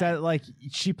 no, it's that like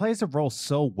she plays the role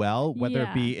so well, whether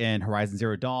it be in Horizon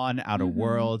Zero Dawn, Outer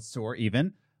Worlds, or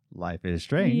even Life is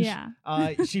Strange. Yeah.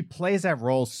 She plays that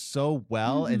role so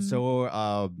well and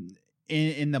so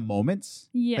in the moments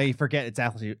that you forget it's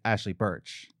Ashley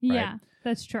Birch. Right? Yeah,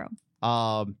 that's true.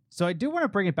 So I do want to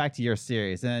bring it back to your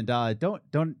series, and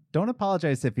don't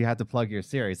apologize if you have to plug your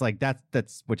series. Like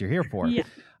that's what you're here for.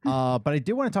 But I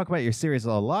do want to talk about your series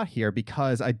a lot here,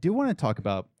 because I do want to talk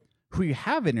about who you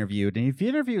have interviewed. And if you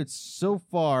interviewed so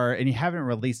far, and you haven't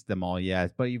released them all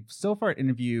yet, but you've so far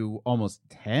interviewed almost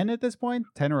 10 at this point,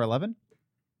 10 or 11?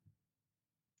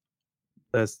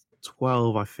 There's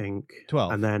 12, I think.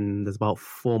 12. And then there's about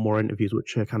 4 more interviews,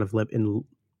 which are kind of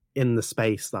in the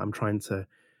space that I'm trying to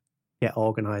get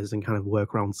organized and kind of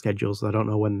work around schedules. I don't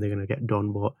know when they're going to get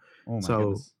done, but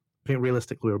goodness. I think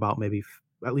realistically we're about maybe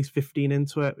at least 15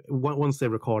 into it once they're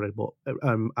recorded, but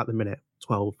at the minute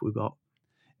 12 we've got.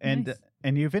 And Nice.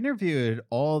 And you've interviewed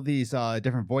all these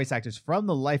different voice actors from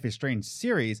the Life is Strange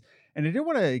series, and I do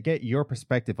want to get your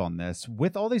perspective on this.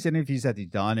 With all these interviews that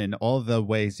you've done and all the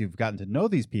ways you've gotten to know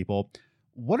these people,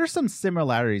 what are some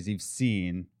similarities you've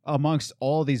seen amongst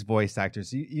all these voice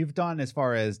actors you've done, as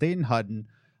far as Dayton Hutton?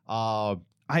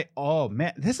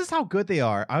 Man, this is how good they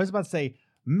are. I was about to say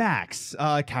Max,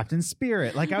 Captain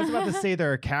Spirit. Like I was about to say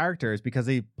their characters because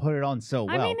they put it on so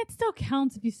well. I mean, it still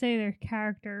counts if you say their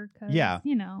character.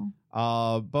 You know.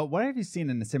 But what have you seen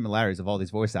in the similarities of all these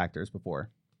voice actors before?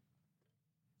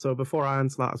 So before I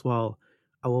answer that as well,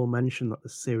 I will mention that the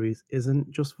series isn't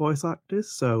just voice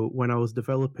actors. So when I was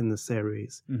developing the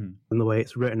series and the way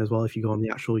it's written as well, if you go on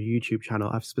the actual YouTube channel,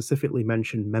 I've specifically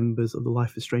mentioned members of the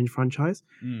Life is Strange franchise.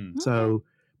 So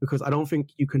because I don't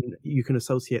think you can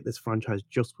associate this franchise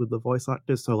just with the voice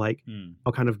actors. So like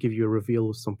I'll kind of give you a reveal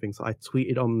of something. So I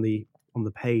tweeted on the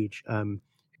page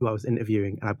who I was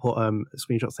interviewing, and I put a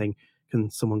screenshot saying, "Can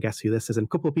someone guess who this is?" And a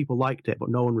couple of people liked it, but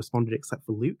no one responded except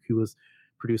for Luke, who was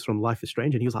producer from Life is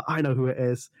Strange, and he was like, "I know who it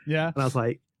is." Yeah. And I was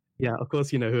like, "Yeah, of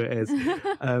course you know who it is."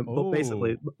 But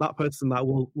basically, that person that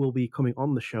will be coming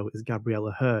on the show is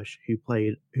Gabriella Hirsch,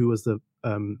 who was the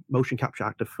motion capture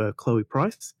actor for Chloe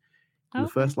Price in the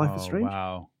first Life is Strange.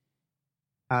 Wow.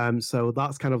 So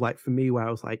that's kind of like for me where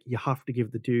I was like, you have to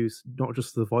give the dues not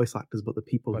just to the voice actors, but the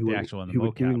people who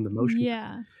were doing the motion.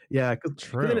 Yeah. Yeah,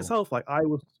 because in itself, like I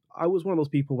was one of those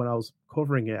people when I was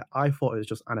covering it, I thought it was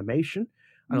just animation.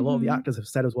 And a lot of the actors have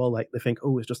said as well, like they think,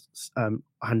 oh, it's just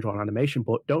hand-drawn animation,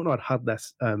 but Don't Nod had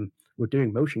this. We're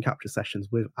doing motion capture sessions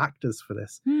with actors for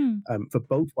this, for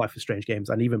both Life is Strange games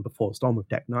and even Before the Storm with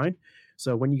Deck 9.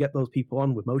 So when you get those people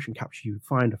on with motion capture, you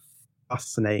find a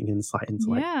fascinating insight into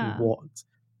like what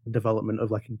the development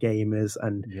of like a game is,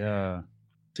 and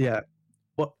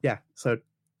so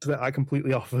I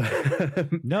completely off.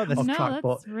 No, that's track,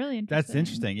 that's really interesting. That's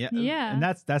interesting. Yeah, and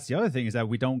that's the other thing is that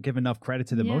we don't give enough credit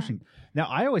to the motion. Now,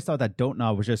 I always thought that Don't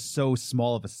Nod was just so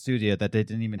small of a studio that they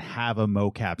didn't even have a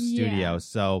mocap studio.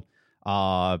 So,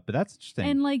 but that's interesting.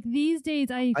 And like these days,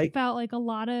 I felt like a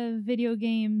lot of video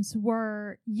games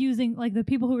were using like the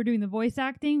people who were doing the voice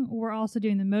acting were also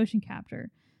doing the motion capture.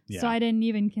 So I didn't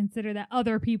even consider that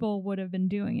other people would have been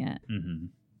doing it.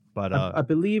 But I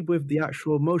believe with the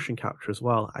actual motion capture as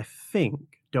well, I think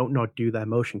Don't Nod do their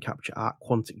motion capture at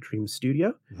Quantic Dream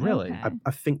Studio. Really? Okay.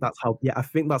 I think that's how. Yeah, I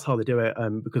think that's how they do it.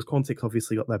 Because Quantic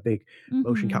obviously got their big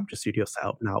motion capture studio set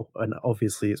up now, and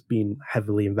obviously it's been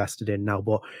heavily invested in now.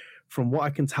 But from what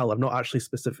I can tell, I've not actually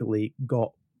specifically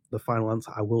got the final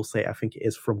answer. I will say I think it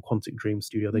is from Quantic Dream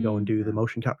Studio. They go and do the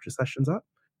motion capture sessions at.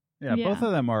 Yeah, both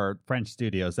of them are French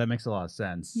studios. That makes a lot of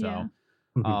sense. So.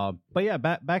 But yeah,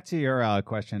 back to your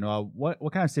question. What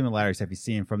kind of similarities have you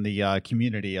seen from the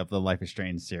community of the Life is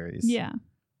Strange series? Yeah.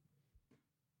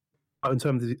 In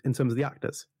terms of the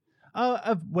actors.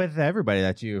 With everybody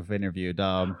that you've interviewed,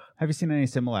 have you seen any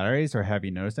similarities or have you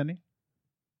noticed any?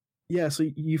 Yeah, so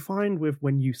you find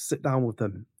when you sit down with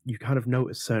them, you kind of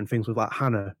notice certain things with like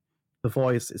Hannah. The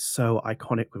voice is so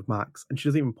iconic with Max, and she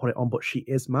doesn't even put it on, but she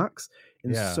is Max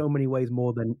in so many ways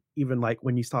more than even like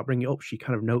when you start bringing it up, she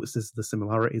kind of notices the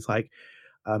similarities. Like,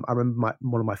 I remember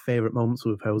one of my favorite moments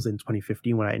with her was in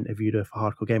 2015 when I interviewed her for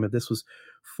Hardcore Gamer. This was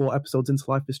 4 episodes into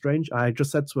Life is Strange. I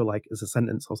just said to her, like, as a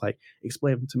sentence, I was like,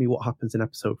 explain to me what happens in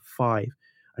episode 5.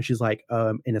 And she's like,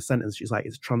 in a sentence, she's like,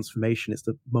 it's transformation. It's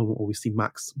the moment where we see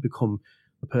Max become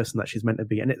the person that she's meant to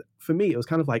be. And for me, it was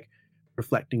kind of like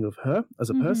reflecting of her as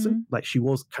a person. Like she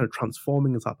was kind of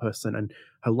transforming as that person, and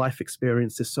her life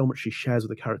experience is so much she shares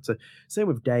with the character. Same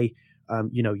with Day.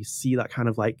 You see that kind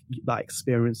of like that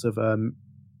experience of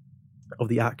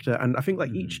the actor, and I think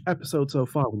like each episode so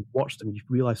far, when you watch them, you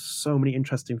realize so many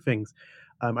interesting things.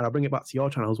 And I'll bring it back to your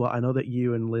channel as well. I know that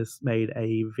you and Liz made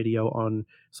a video on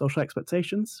social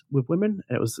expectations with women,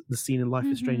 and it was the scene in Life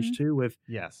is Strange 2 with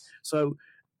so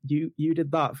you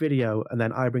did that video, and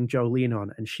then I bring Jolene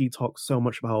on, and she talks so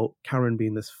much about Karen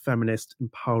being this feminist,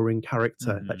 empowering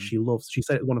character that she loves. She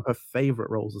said it's one of her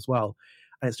favorite roles as well.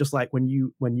 And it's just like when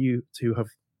you two have,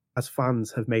 as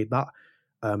fans, have made that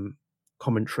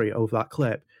commentary over that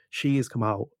clip, she has come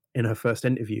out in her first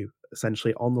interview,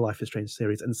 essentially on the Life is Strange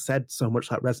series, and said so much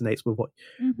that resonates with what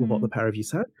the pair of you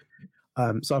said.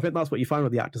 So I think that's what you find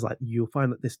with the actors. Like you'll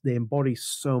find that they embody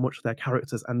so much of their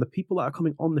characters, and the people that are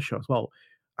coming on the show as well.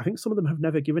 I think some of them have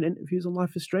never given interviews on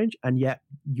Life is Strange, and yet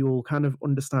you'll kind of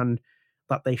understand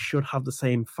that they should have the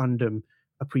same fandom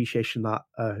appreciation that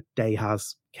Day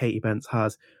has, Katie Bentz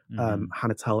has,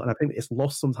 Hannah Tell, and I think it's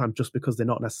lost sometimes just because they're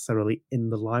not necessarily in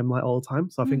the limelight all the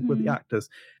time. So I think with the actors,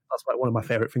 that's like one of my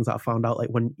favorite things that I found out. Like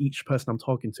when each person I'm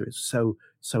talking to is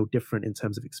so different in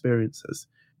terms of experiences.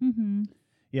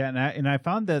 Yeah, and I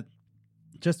found that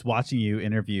just watching you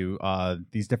interview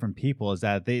these different people is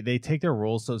that they take their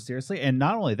roles so seriously, and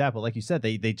not only that, but like you said,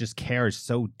 they just care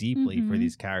so deeply for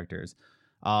these characters.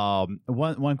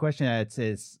 One question that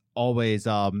is always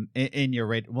in your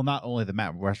rate, well, not only the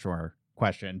Matt Rushmore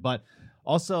question, but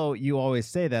also you always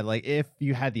say that like if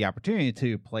you had the opportunity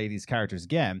to play these characters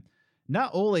again, not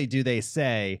only do they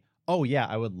say, oh yeah,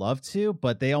 I would love to,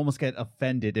 but they almost get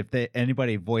offended if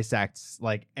anybody voice acts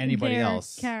like anybody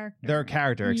else, their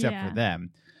character except for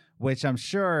them, which I'm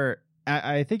sure.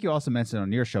 I think you also mentioned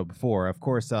on your show before. Of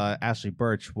course, Ashley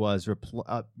Birch was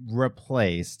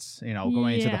replaced. You know,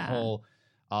 going into the whole,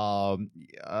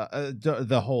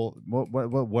 the whole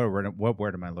what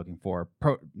word am I looking for?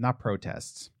 Not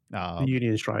protests. The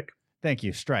union strike. Thank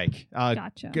you, strike.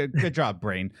 Gotcha. Good job,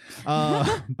 brain.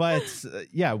 But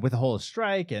yeah, with the whole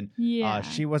strike, and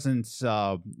she wasn't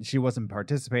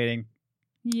participating.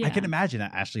 Yeah. I can imagine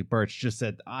that Ashley Birch just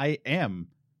said, "I am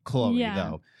Chloe,"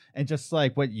 though, and just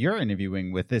like what you're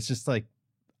interviewing with, it's just like,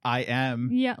 "I am."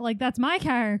 Yeah, like that's my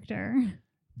character.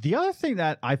 The other thing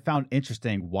that I found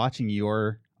interesting watching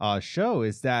your show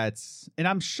is that, and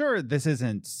I'm sure this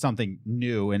isn't something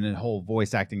new in the whole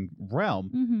voice acting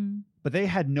realm. But they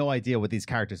had no idea what these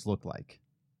characters looked like.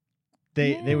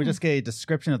 They would just get a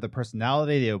description of the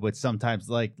personality. They would sometimes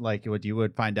like what you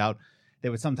would find out. They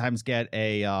would sometimes get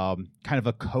a kind of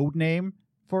a code name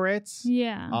for it.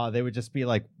 Yeah. They would just be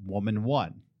like Woman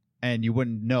 1, and you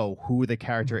wouldn't know who the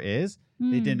character is.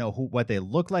 They didn't know what they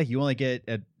look like. You only get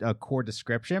a core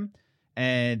description,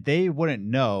 and they wouldn't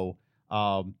know.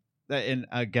 And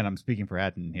again, I'm speaking for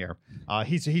Adnan here.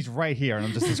 He's right here, and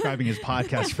I'm just describing his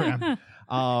podcast for him.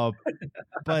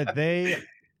 But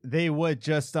they would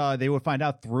just they would find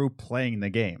out through playing the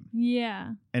game.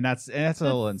 Yeah, and that's a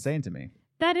little insane to me.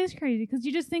 That is crazy because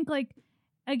you just think like,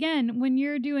 again, when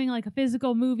you're doing like a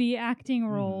physical movie acting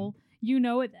role, you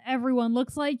know what everyone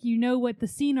looks like, you know what the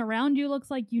scene around you looks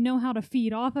like, you know how to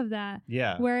feed off of that.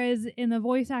 Yeah. Whereas in the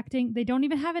voice acting, they don't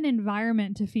even have an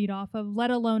environment to feed off of, let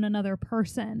alone another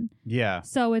person. Yeah.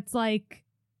 So it's like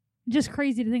just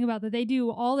crazy to think about that they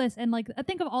do all this, and like I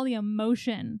think of all the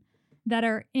emotion that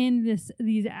are in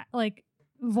these like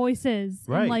voices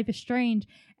in Life is Strange,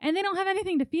 and they don't have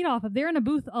anything to feed off of. They're in a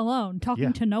booth alone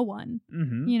talking to no one.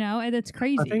 You know, and it's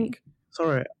crazy. I think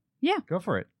go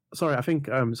for it. Sorry, I think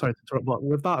sorry to interrupt, but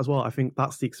with that as well, I think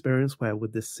that's the experience where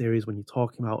with this series, when you're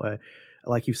talking about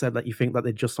like you said, that you think that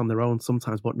they're just on their own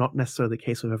sometimes, but not necessarily the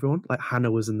case with everyone. Like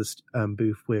Hannah was in this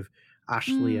booth with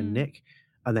Ashley and Nick,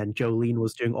 and then Jolene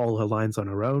was doing all her lines on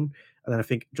her own. And then I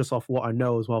think just off what I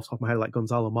know as well, off the top of my head, like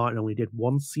Gonzalo Martin only did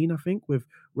one scene, I think, with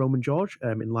Roman George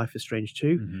in Life is Strange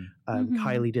 2.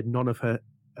 Kylie did none of her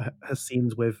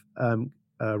scenes with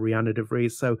Rihanna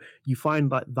DeVries. So you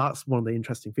find that that's one of the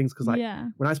interesting things, because like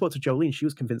when I spoke to Jolene, she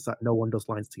was convinced that no one does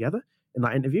lines together in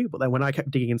that interview. But then when I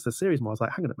kept digging into the series more, I was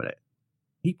like, hang on a minute.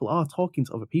 People are talking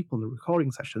to other people in the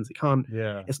recording sessions. It can't.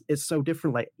 Yeah. It's so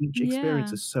different. Like each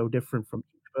experience is so different from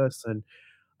each person.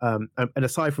 And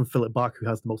aside from Philip Barker, who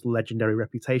has the most legendary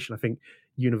reputation, I think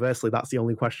universally that's the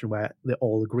only question where they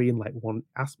all agree in like one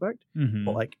aspect.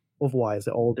 But like otherwise,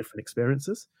 they're all different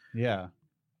experiences. Yeah.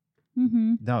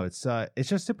 No, it's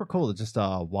just super cool to just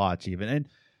watch even.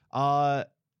 And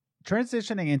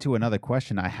transitioning into another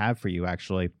question I have for you,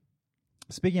 actually.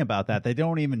 Speaking about that, they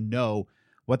don't even know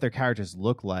what their characters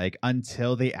look like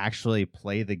until they actually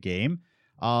play the game.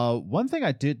 One thing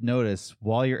I did notice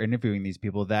while you're interviewing these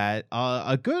people, that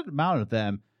a good amount of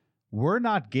them were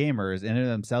not gamers in and of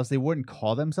themselves. They wouldn't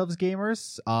call themselves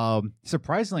gamers.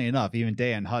 Surprisingly enough, even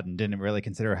Diane Hutton didn't really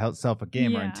consider herself a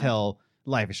gamer until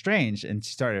Life is Strange, and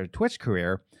she started a Twitch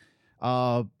career.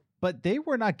 But they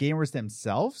were not gamers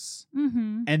themselves.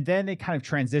 And then they kind of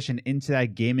transitioned into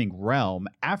that gaming realm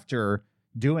after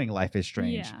doing Life is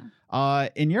Strange.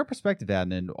 In your perspective,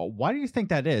 Adnan, why do you think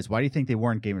that is? Why do you think they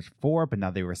weren't gamers before, but now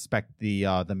they respect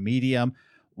the medium?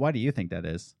 Why do you think that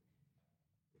is?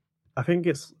 I think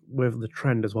it's with the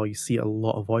trend as well. You see a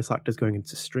lot of voice actors going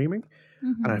into streaming.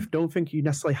 And I don't think you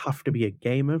necessarily have to be a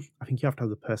gamer. I think you have to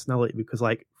have the personality, because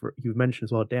like you've mentioned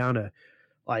as well, Diana,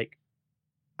 like,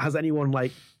 has anyone,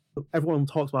 like, everyone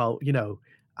talks about, you know,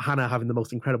 Hannah having the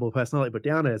most incredible personality, but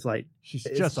Diana is like, she's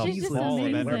just a ball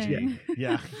of energy.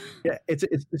 Yeah, it's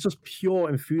just pure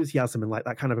enthusiasm and like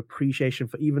that kind of appreciation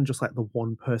for even just like the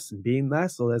one person being there.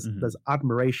 So there's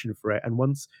admiration for it, and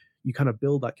once you kind of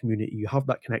build that community, you have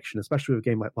that connection, especially with a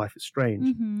game like Life is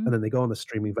Strange, and then they go on the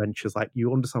streaming ventures. Like,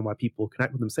 you understand why people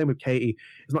connect with them. Same with Katie.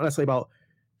 It's not necessarily about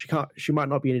she might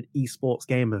not be an esports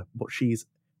gamer, but she's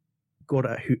good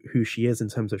at who she is in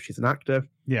terms of she's an actor.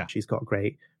 Yeah, she's got a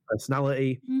great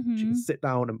personality. She can sit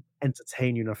down and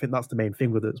entertain you, and I think that's the main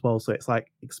thing with it as well. So it's like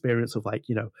experience of like,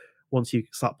 you know, once you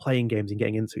start playing games and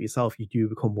getting into it yourself, you do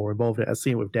become more involved in it. I've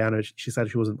seen it with Diana. She said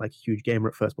she wasn't like a huge gamer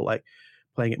at first, but like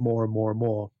playing it more and more and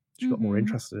more, she got more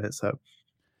interested in it. So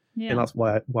and that's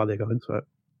why they go into it.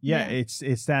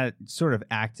 It's that sort of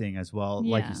acting as well,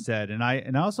 like you said. And I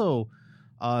also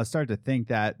started to think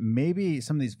that maybe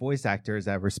some of these voice actors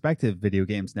at respective video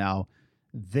games now,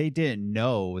 they didn't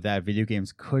know that video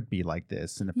games could be like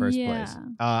this in the first place.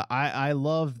 I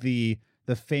love the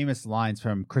famous lines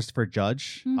from Christopher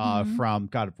Judge from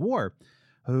God of War,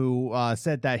 who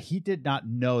said that he did not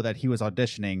know that he was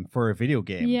auditioning for a video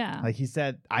game. Like he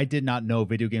said, I did not know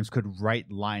video games could write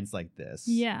lines like this.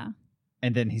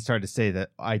 And then he started to say that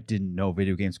I didn't know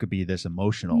video games could be this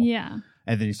emotional.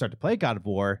 And then you start to play God of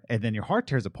War, and then your heart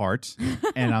tears apart.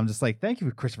 And I'm just like, thank you,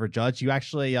 Christopher Judge. You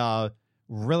actually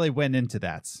really went into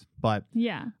that. But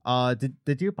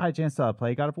did you by chance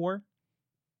play God of War?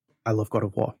 I love God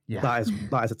of War. That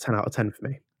is a 10 out of 10 for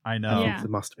me. I know. It's a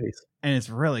masterpiece. And it's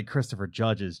really Christopher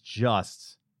Judge's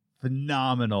just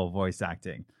phenomenal voice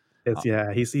acting. It's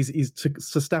he's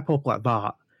to step up like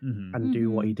that and do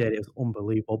what he did. It was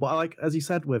unbelievable. But I like, as you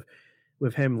said, with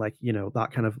him, like, you know,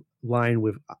 that kind of line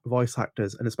with voice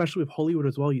actors, and especially with Hollywood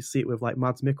as well. You see it with like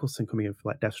Mads Mikkelsen coming in for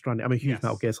like Death Stranding. I'm a huge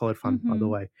Metal Gear Solid fan, by the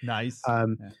way. Nice.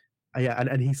 Yeah,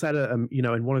 and he said,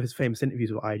 in one of his famous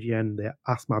interviews with IGN, they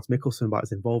asked Mads Mikkelsen about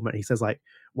his involvement. He says, like,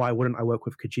 why wouldn't I work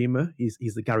with Kojima? He's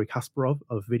the Gary Kasparov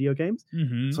of video games.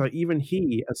 Mm-hmm. So even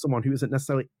he, as someone who isn't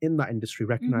necessarily in that industry,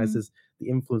 recognizes the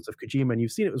influence of Kojima. And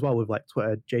you've seen it as well with like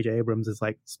Twitter. J.J. Abrams has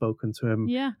like spoken to him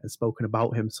and spoken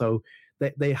about him. So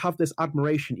they have this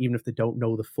admiration, even if they don't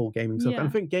know the full gaming stuff. And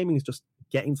I think gaming is just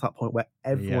getting to that point where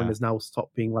everyone has now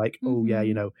stopped being like, oh yeah,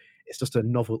 it's just a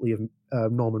novelty of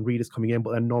Norman Reedus coming in,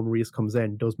 but then Norman Reedus comes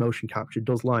in, does motion capture,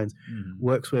 does lines,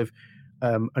 works with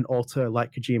an author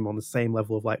like Kojima on the same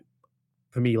level of like,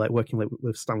 for me, like working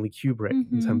with Stanley Kubrick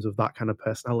in terms of that kind of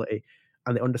personality,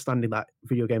 and the understanding that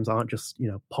video games aren't just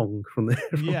Pong from the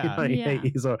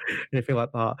 1980s or anything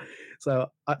like that. So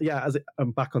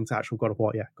I'm back onto actual God of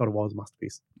War. Yeah, God of War is a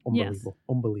masterpiece.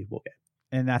 Unbelievable game.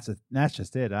 And that's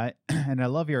just it. I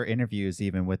love your interviews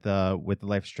even with the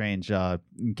Life is Strange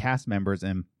cast members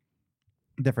and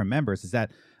different members. Is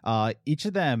that each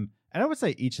of them? And I would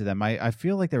say each of them. I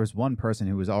feel like there was one person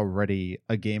who was already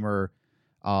a gamer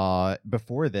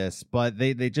before this, but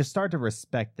they just started to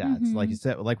respect that. So like you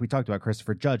said, like we talked about,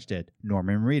 Christopher Judge did,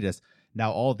 Norman Reedus.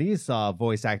 Now all these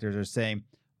voice actors are saying,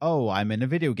 "Oh, I'm in a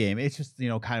video game. It's just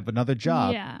kind of another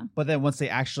job." Yeah. But then once they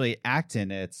actually act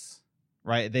in it.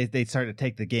 Right, they start to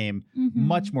take the game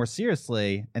much more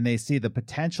seriously, and they see the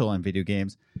potential in video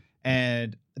games.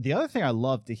 And the other thing I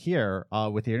love to hear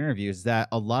with your interviews is that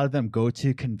a lot of them go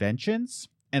to conventions,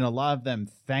 and a lot of them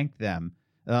thank them.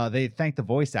 They thank the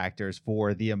voice actors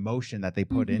for the emotion that they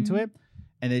put into it,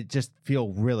 and they just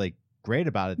feel really great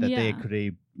about it that they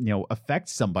could affect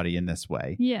somebody in this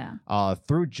way.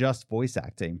 Through just voice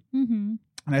acting. And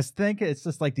I think it's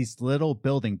just like these little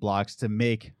building blocks to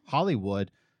make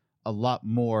Hollywood a lot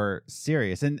more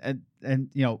serious. And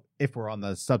if we're on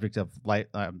the subject of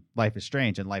Life is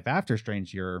Strange and Life After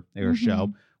Strange, your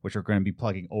show, which we're going to be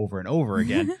plugging over and over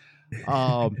again,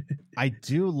 I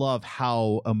do love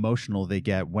how emotional they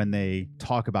get when they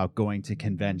talk about going to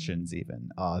conventions. Even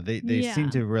they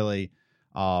seem to really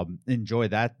enjoy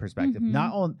that perspective.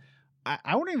 Not on,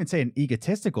 I wouldn't even say an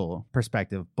egotistical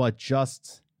perspective, but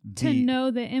just to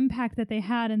know the impact that they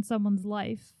had in someone's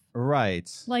life. Right.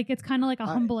 Like, it's kind of like a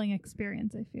humbling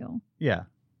experience, I feel. Yeah.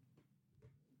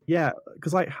 Yeah,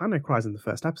 because like Hannah cries in the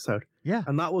first episode. Yeah.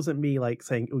 And that wasn't me like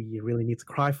saying, oh, you really need to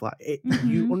cry for that.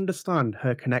 You understand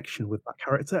her connection with that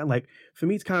character. And like, for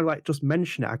me to kind of like just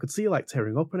mention it, I could see her like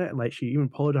tearing up in it. And like, she even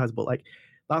apologized, but like,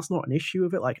 that's not an issue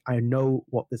of it. Like, I know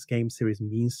what this game series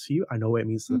means to you. I know what it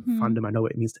means to the fandom. I know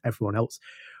what it means to everyone else.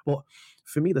 But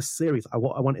for me, the series,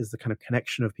 what I want is the kind of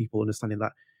connection of people understanding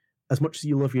that as much as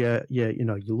you love you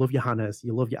love your Hannahs,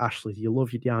 you love your Ashleys, you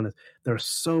love your Dianas, there are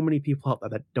so many people out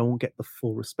there that don't get the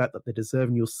full respect that they deserve.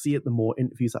 And you'll see it the more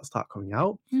interviews that start coming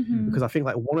out. Because I think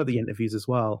like one of the interviews as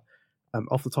well,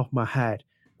 off the top of my head,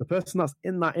 the person that's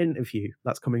in that interview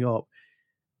that's coming up,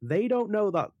 they don't know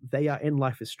that they are in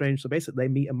Life is Strange. So basically they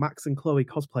meet a Max and Chloe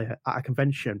cosplayer at a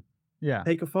convention,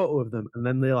 take a photo of them, and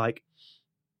then they're like,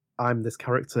 I'm this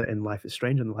character in Life is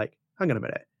Strange. And they're like, hang on a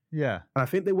minute. Yeah. And I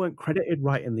think they weren't credited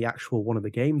right in the actual one of the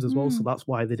games as well. So that's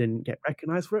why they didn't get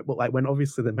recognized for it. But like when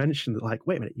obviously they mentioned that, like,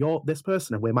 wait a minute, you're this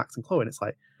person and we're Max and Chloe. And it's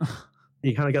like,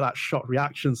 you kind of get that shocked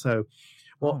reaction. So,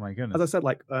 well, oh my goodness. As I said,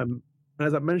 like, and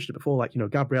as I mentioned it before, like,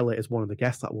 Gabriella is one of the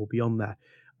guests that will be on there.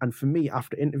 And for me,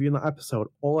 after interviewing that episode,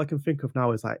 all I can think of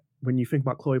now is like, when you think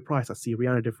about Chloe Price, I see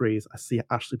Rihanna DeVries, I see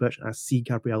Ashley Birch, and I see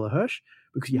Gabriella Hirsch,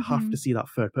 because you have to see that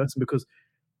third person, because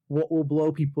what will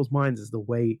blow people's minds is the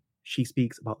way she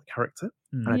speaks about the character.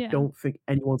 And I don't think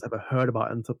anyone's ever heard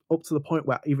about it up to the point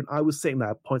where even I was sitting there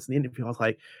at points in the interview, I was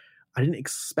like, I didn't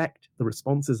expect the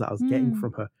responses that I was getting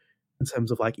from her in terms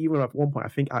of like, even at one point, I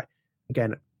think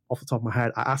again, off the top of my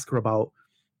head, I asked her about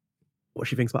what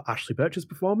she thinks about Ashley Birch's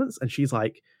performance. And she's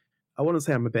like, I want to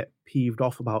say I'm a bit peeved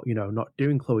off about, not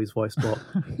doing Chloe's voice, but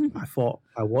I thought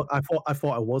I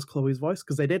was Chloe's voice,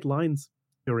 because they did lines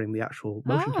during the actual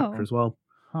motion capture as well.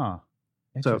 Huh.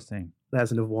 Interesting. So,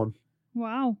 there's another one.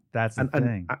 Wow. That's the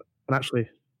thing. And actually,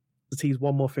 to tease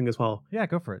one more thing as well. Yeah,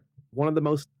 go for it. One of the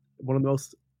most,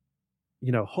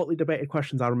 hotly debated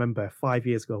questions I remember 5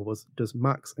 years ago was, does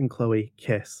Max and Chloe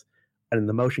kiss? And in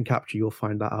the motion capture, you'll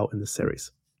find that out in the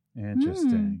series.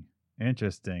 Interesting.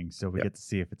 So we get to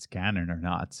see if it's canon or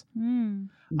not.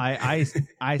 I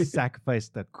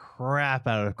sacrificed the crap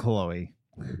out of Chloe.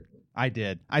 I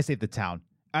did. I saved the town.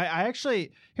 I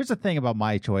actually, here's the thing about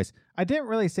my choice. I didn't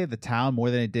really save the town more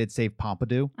than I did save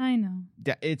Pompidou. I know.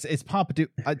 Yeah, it's Pompidou,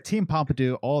 Team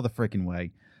Pompidou all the freaking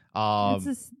way.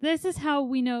 This is how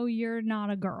we know you're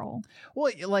not a girl.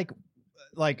 Well,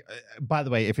 like, by the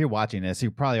way, if you're watching this, you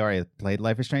probably already played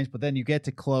Life is Strange, but then you get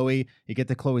to Chloe, you get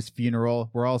to Chloe's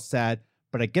funeral. We're all sad.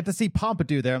 but I get to see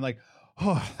Pompidou there. I'm like,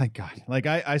 oh, thank God. Like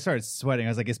I started sweating. I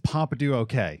was like, is Pompidou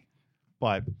okay?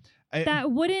 But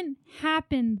that wouldn't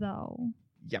happen though.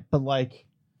 Yeah, but like,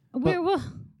 we'll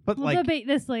like, debate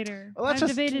this later. I've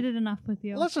debated it enough with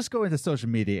you. Let's just go into social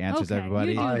media answers,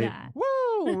 everybody. You do that.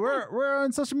 Woo! We're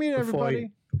on social media,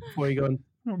 everybody. Before you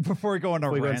go on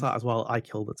rant. that as well, I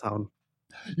killed the town.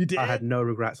 You did? I had no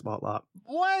regrets about that.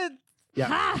 What? Yeah.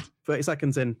 Ha! 30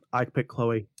 seconds in, I picked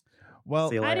Chloe.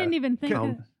 Well, I didn't even think of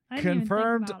it.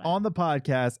 Confirmed on the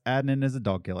podcast, Adnan is a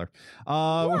dog killer.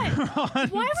 What?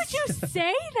 Why would you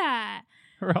say that?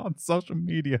 We're on social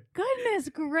media. Goodness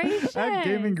gracious. At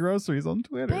Gaming Groceries on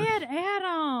Twitter. Bad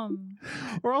Adam.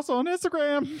 We're also on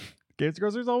Instagram. Games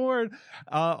Groceries, all word.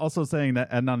 Also saying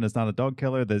that Adnan is not a dog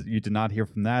killer. That you did not hear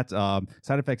from that.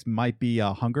 Side effects might be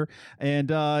hunger. And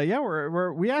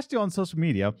we asked you on social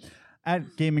media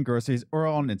at Gaming Groceries or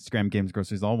on Instagram, Games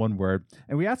Groceries, all one word.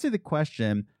 And we asked you the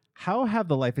question, how have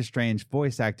the Life is Strange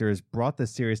voice actors brought this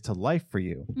series to life for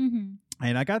you? Mm-hmm.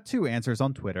 And I got 2 answers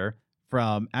on Twitter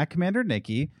from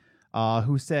 @CommanderNikki,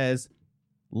 who says,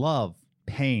 love,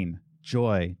 pain,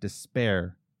 joy,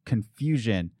 despair,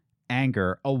 confusion,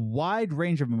 anger, a wide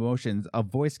range of emotions a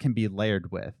voice can be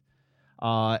layered with.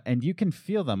 And you can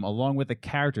feel them along with the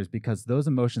characters because those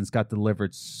emotions got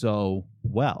delivered so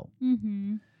well.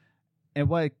 Mm-hmm. And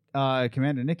what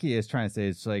Commander Nikki is trying to say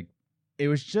is like, it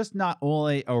was just not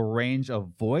only a range of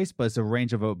voice, but it's a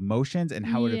range of emotions and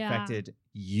how it affected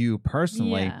you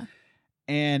personally. Yeah.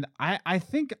 And I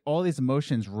think all these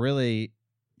emotions really,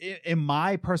 in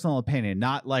my personal opinion,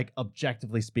 not like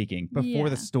objectively speaking, before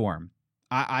the storm,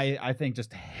 I think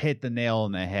just hit the nail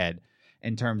on the head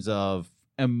in terms of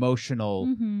emotional.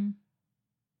 Mm-hmm.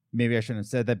 Maybe I shouldn't have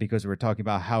said that because we were talking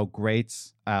about how great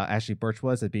Ashley Birch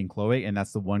was at being Chloe. And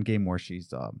that's the one game where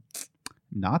she's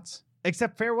not.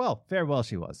 Except Farewell. Farewell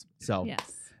she was. So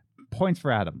yes. Points for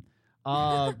Adam.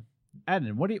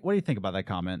 Adam, what do you think about that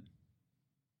comment?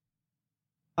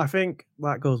 I think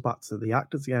that goes back to the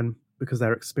actors again, because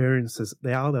their experiences,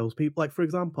 they are those people. Like, for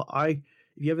example, if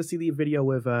you ever see the video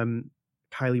with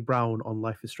Kylie Brown on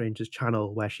Life is Strange's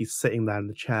channel where she's sitting there in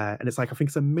the chair, and it's like, I think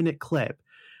it's a minute clip,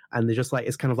 and they're just like,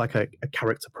 it's kind of like a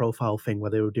character profile thing where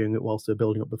they were doing it whilst they were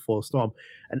building up before Storm.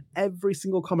 And every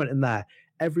single comment in there,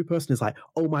 every person is like,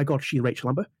 oh my God, she's Rachel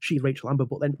Amber. She's Rachel Amber.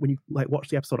 But then when you like watch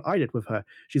the episode I did with her,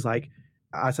 she's like,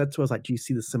 I said to her, I was like, do you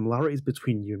see the similarities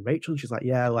between you and Rachel? And she's like,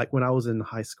 yeah, like when I was in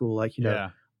high school, like, you know,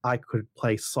 I could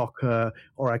play soccer,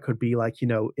 or I could be like, you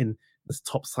know, in this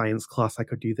top science class, I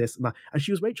could do this and that. And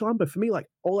she was Rachel Amber. For me, like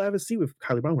all I ever see with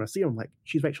Kylie Brown, when I see her, I'm like,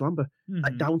 she's Rachel Amber. Mm-hmm.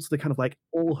 Like down to the kind of like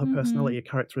all her personality and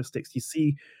characteristics. You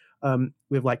see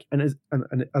with like, and as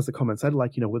the comment said,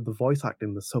 like, you know, with the voice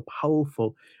acting, they're so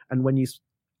powerful. And when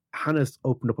Hannah's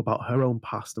opened up about her own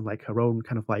past and like her own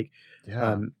kind of like,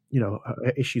 you know,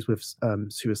 her issues with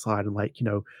suicide and like, you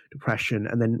know, depression.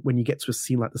 And then when you get to a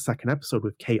scene like the second episode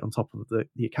with Kate on top of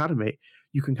the academy,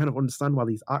 you can kind of understand why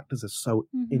these actors are so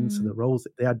into the roles.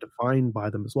 They are defined by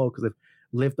them as well, because they've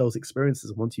lived those experiences.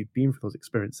 And once you've been through those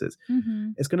experiences,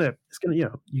 it's gonna, you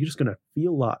know, you're just gonna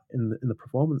feel that in the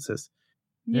performances.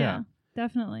 Yeah,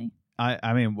 definitely.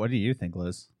 I mean, what do you think,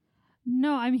 Liz?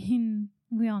 No, I mean,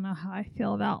 we all know how I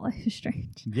feel about Life is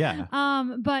Strange. Yeah.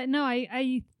 But no,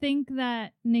 I think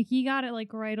that Nikki got it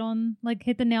like right on, like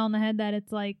hit the nail on the head, that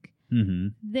it's like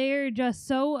they're just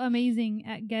so amazing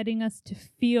at getting us to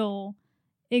feel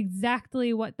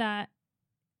exactly what that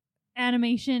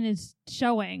animation is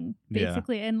showing,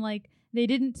 basically. And like they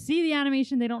didn't see the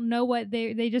animation, they don't know what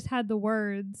they just had the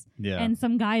words and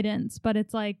some guidance, but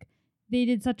it's like they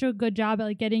did such a good job at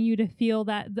like getting you to feel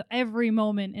that every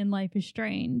moment in Life is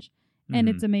Strange. And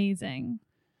it's amazing.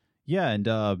 Yeah, and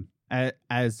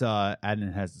as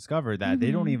Adnan has discovered, that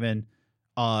they don't even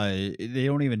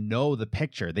know the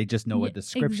picture. They just know a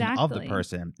description of the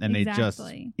person, and they just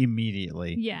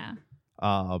immediately. Yeah.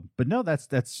 But no, that's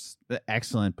an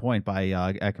excellent point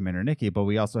by Commander Nikki. But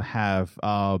we also have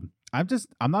I'm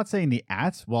not saying the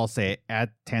I'll say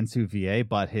 @TansuVA,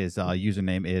 but his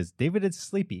username is David is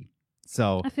Sleepy.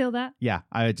 So I feel that. Yeah,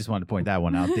 I just wanted to point that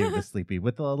one out. David is Sleepy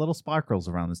with the little sparkles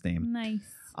around his name. Nice.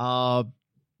 I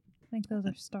think those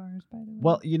are stars, by the way.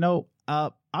 Well, you know,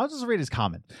 I'll just read his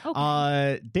comment.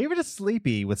 Okay. David is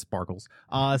Sleepy with sparkles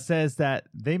says that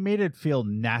they made it feel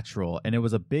natural, and it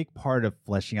was a big part of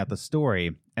fleshing out the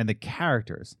story and the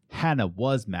characters. Hannah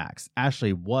was Max,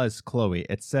 Ashley was Chloe,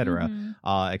 etc.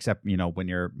 Except, you know, when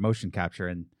you're motion capture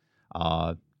and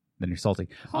then you're salty.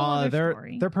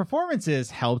 Their performances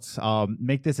helped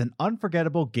make this an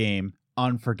unforgettable game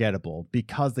unforgettable,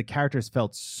 because the characters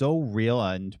felt so real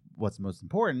and, what's most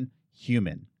important,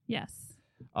 human. Yes.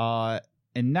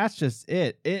 and that's just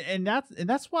it. And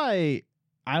that's why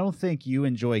I don't think you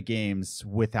enjoy games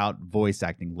without voice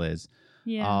acting, Liz.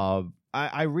 Yeah.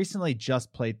 I recently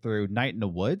just played through Night in the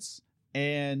Woods,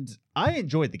 and I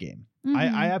enjoyed the game. Mhm.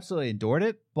 I absolutely adored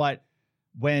it. But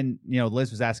when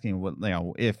Liz was asking what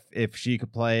if she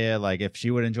could play it, like if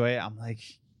she would enjoy it, I'm like,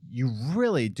 you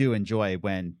really do enjoy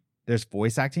when there's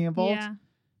voice acting involved. Yeah.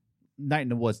 Night in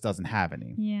the Woods doesn't have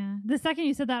any. Yeah. The second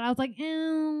you said that, I was like,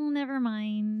 oh, never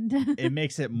mind. It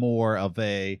makes it more of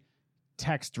a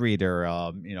text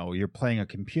reader. You're playing a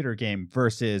computer game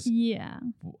versus yeah.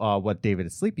 what David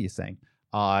is Sleepy is saying.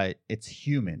 It's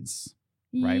humans,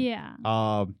 right?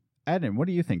 Yeah. Eden, what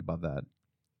do you think about that?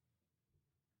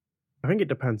 I think it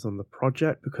depends on the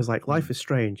project because like Life is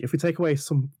Strange, if we take away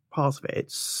some parts of it,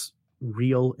 it's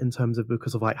real in terms of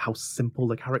because of like how simple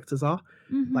the characters are.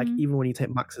 Like Mhm. even when you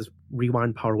take Max's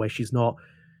rewind power away, she's not,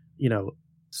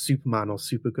 Superman or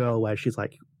Supergirl where she's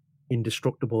like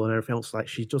indestructible and everything else. Like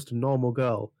she's just a normal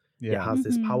girl that has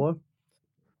this Mhm. power.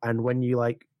 And when you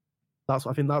like, I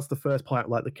think that's the first part,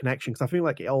 like the connection, because I feel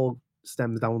like it all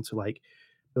stems down to like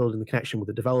building the connection with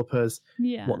the developers,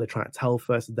 Yeah. what they're trying to tell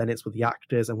first, and then it's with the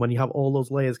actors. And when you have all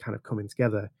those layers kind of coming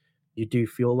together, you do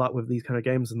feel that with these kind of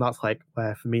games. And that's like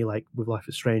where for me, like with Life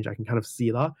is Strange, I can kind of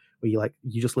see that where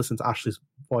you just listen to Ashley's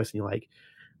voice and you're like,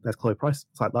 there's Chloe Price.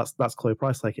 It's like that's Chloe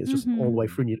Price. Like it's just all the way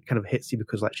through, and it kind of hits you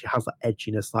because like she has that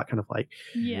edginess, that kind of like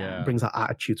Yeah. brings that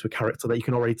attitude to a character that you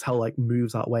can already tell like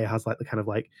moves that way. It has like the kind of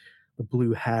like the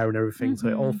blue hair and everything, so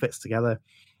it all fits together.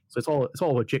 So it's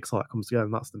all a jigsaw that comes together,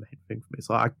 and that's the main thing for me.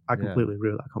 So I completely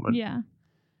agree with that comment. Yeah.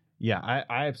 Yeah,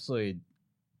 I absolutely.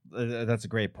 That's a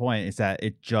great point. Is that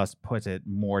it just puts it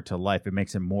more to life. It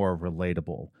makes it more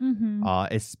relatable. Mm-hmm.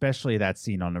 Especially that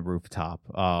scene on the rooftop.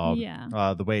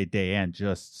 Yeah. The way Diane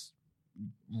just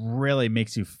really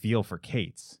makes you feel for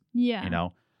Kate. Yeah.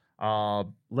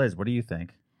 Liz, what do you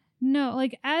think? No,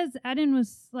 like as Eden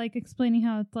was like explaining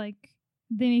how it's like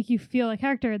they make you feel a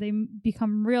character, they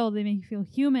become real, they make you feel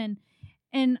human.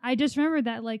 And I just remember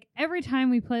that like every time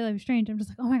we play Life is Strange, I'm just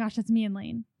like, oh my gosh, that's me and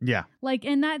Lane. Yeah. Like,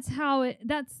 and that's how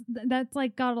that's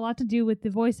like got a lot to do with the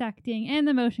voice acting and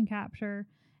the motion capture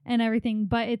and everything.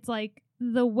 But it's like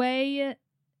the way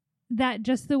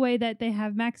that they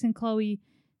have Max and Chloe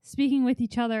speaking with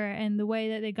each other and the way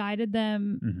that they guided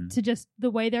them to just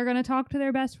the way they're going to talk to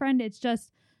their best friend, it's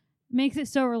just makes it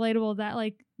so relatable that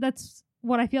like that's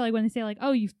what I feel like when they say like,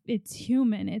 oh, it's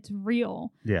human, it's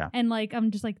real. Yeah. And like I'm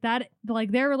just like that,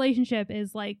 like their relationship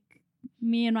is like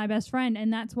me and my best friend,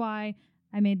 and that's why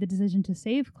I made the decision to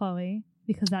save Chloe,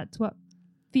 because that's what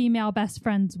female best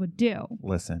friends would do.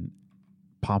 Listen,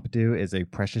 Pompidou is a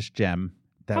precious gem.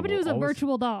 Pompidou is a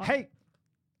virtual dog.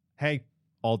 Hey,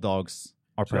 all dogs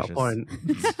are precious.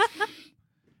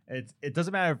 It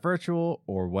doesn't matter if virtual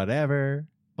or whatever,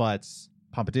 but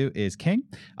Pompidou is king.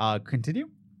 Continue.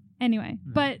 Anyway,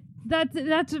 but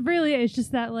that's really it. It's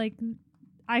just that like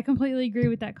I completely agree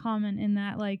with that comment in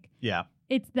that like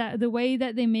it's that the way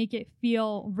that they make it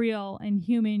feel real and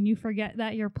human, you forget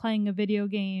that you're playing a video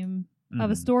game of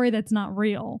a story that's not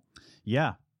real.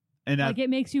 Yeah. And like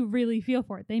it makes you really feel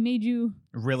for it. They made you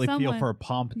really feel for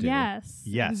Pompidou. Yes.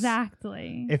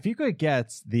 Exactly. If you could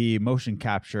get the motion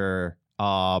capture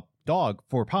dog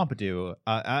for Pompidou,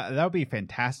 that would be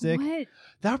fantastic. What?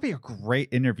 That would be a great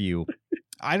interview.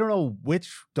 I don't know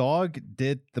which dog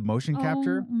did the motion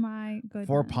capture my goodness.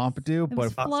 for Pompidou, It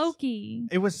was Floki.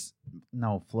 It was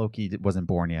Floki wasn't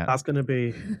born yet. That's gonna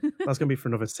be for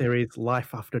another series,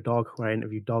 Life After Dog, where I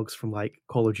interview dogs from like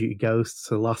Call of Duty Ghosts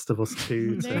to Last of Us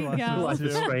 2 There to you go. Life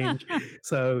is Strange.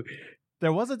 So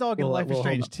there was a dog in Life is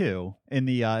Strange too in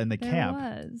the camp.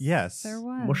 Was. Yes, there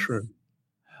was. Mushroom.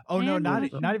 Oh no,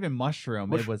 not even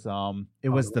Mushroom. It was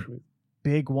the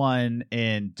big one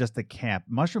in just the camp.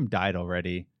 Mushroom died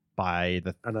already by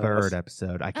the third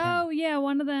episode. I can't. Oh yeah,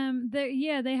 one of them.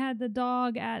 They had the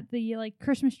dog at the like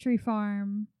Christmas tree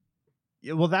farm.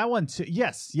 Well, that one too.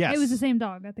 Yes. It was the same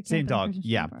dog at the camp. Same dog.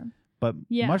 Yeah, but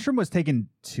Mushroom was taken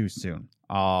too soon.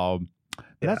 Yeah.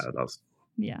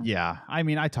 I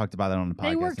mean, I talked about that on the podcast.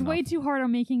 They worked way too hard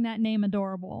on making that name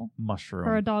adorable. Mushroom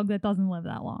for a dog that doesn't live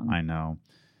that long. I know,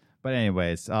 but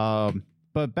anyways,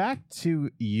 but back to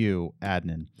you,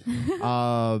 Adnan.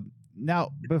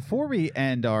 Now, before we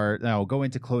end go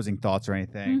into closing thoughts or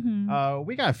anything,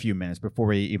 we got a few minutes before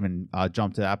we even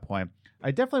jump to that point. I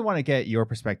definitely want to get your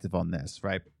perspective on this,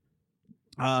 right?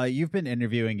 You've been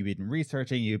interviewing, you've been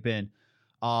researching, you've been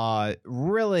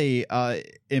really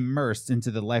immersed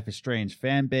into the Life is Strange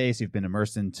fan base. You've been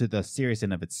immersed into the series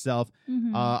in of itself.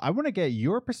 I want to get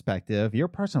your perspective, your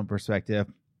personal perspective.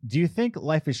 Do you think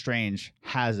Life is Strange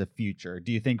has a future?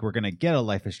 Do you think we're going to get a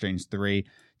Life is Strange 3?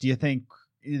 Do you think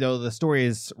the story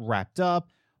is wrapped up.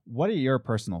 What are your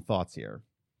personal thoughts here?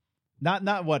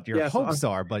 Not what your hopes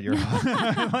are, but your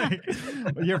like,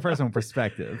 your personal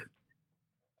perspective.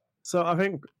 So I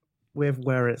think with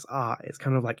where it's at, it's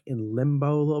kind of like in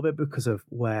limbo a little bit because of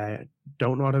where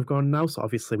Don't Nod have gone now. So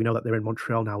obviously we know that they're in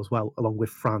Montreal now as well, along with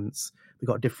France. They've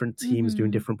got different teams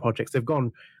doing different projects. They've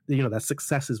gone, their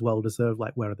success is well deserved,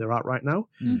 like where they're at right now.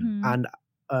 And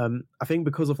I think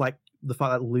because of like the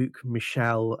fact that Luke,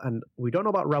 Michelle, and we don't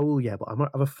know about Raul yet, but I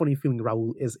have a funny feeling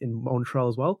Raul is in Montreal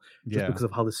as well, just because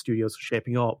of how the studios are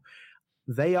shaping up.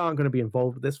 They aren't going to be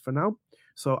involved with this for now.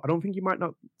 So I don't think you might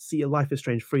not see a Life is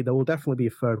Strange 3. There will definitely be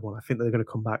a third one. I think they're going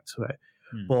to come back to it.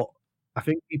 But I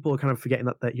think people are kind of forgetting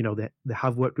that they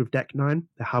have worked with Deck 9.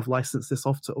 They have licensed this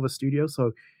off to other studios.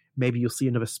 So maybe you'll see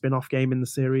another spin-off game in the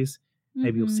series.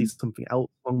 Maybe you'll see something else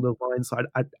along those lines. So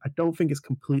I don't think it's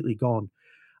completely gone.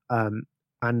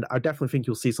 And I definitely think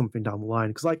you'll see something down the line.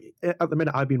 Because like at the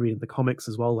minute, I've been reading the comics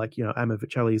as well. Like, Emma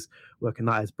Vicelli's work in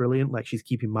that is brilliant. Like she's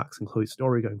keeping Max and Chloe's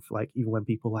story going for like, even when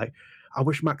people like, I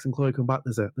wish Max and Chloe come back.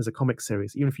 There's a comic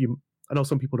series. Even if I know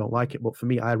some people don't like it, but for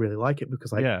me, I really like it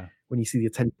because like when you see the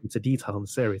attention to detail in the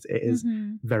series, it is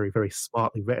very, very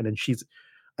smartly written.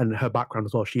 And her background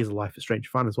as well, she is a Life is Strange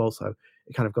fan as well. So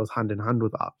it kind of goes hand in hand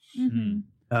with that.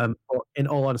 But in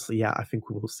all honesty, I think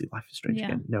we will see Life is Strange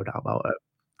again. No doubt about it.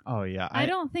 Oh yeah, I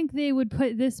don't think they would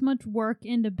put this much work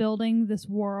into building this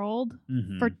world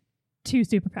for 2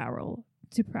 superpowers.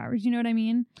 You know what I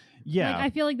mean? Yeah. Like, I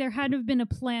feel like there had to have been a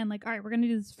plan. Like, all right, we're gonna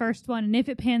do this first one, and if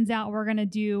it pans out, we're gonna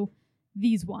do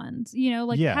these ones.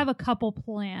 Have a couple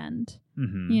planned.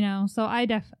 So I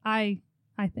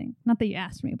think, not that you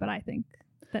asked me, but I think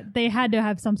that they had to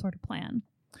have some sort of plan.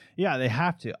 Yeah, they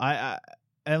have to.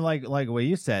 And like what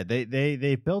you said,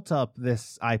 they built up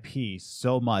this IP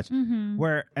so much.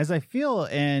 Where, as I feel,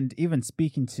 and even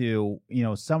speaking to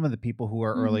some of the people who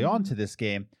are early on to this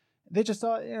game, they just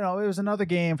thought it was another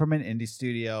game from an indie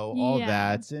studio, all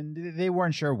that, and they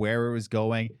weren't sure where it was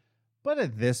going. But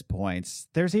at this point,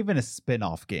 there's even a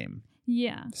spin-off game,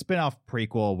 spin-off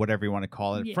prequel, whatever you want to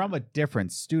call it, from a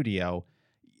different studio.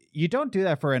 You don't do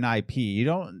that for an IP. You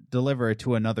don't deliver it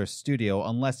to another studio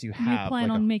unless you plan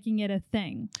on making it a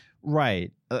thing.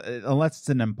 Right. Unless it's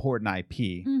an important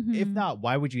IP. If not,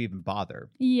 why would you even bother?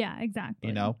 Yeah,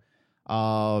 exactly.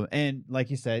 And like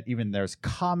you said, even there's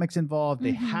comics involved.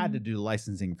 They had to do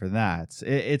licensing for that.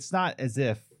 It's not as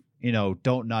if,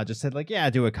 Don't Nod just said like,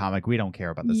 do a comic. We don't care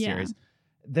about the series.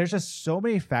 There's just so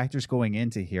many factors going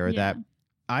into here that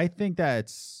I think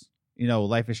that's,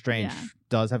 Life is Strange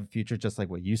does have a future, just like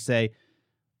what you say,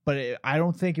 but I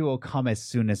don't think it will come as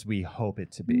soon as we hope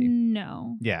it to be.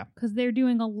 No. Yeah. Because they're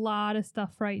doing a lot of stuff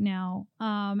right now.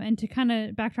 And to kind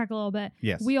of backtrack a little bit,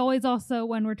 we always also,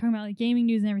 when we're talking about like gaming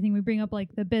news and everything, we bring up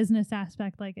like the business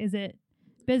aspect. Like, is it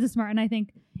business smart? And I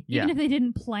think even if they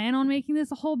didn't plan on making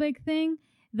this a whole big thing,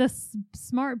 the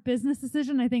smart business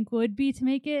decision, I think, would be to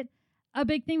make it a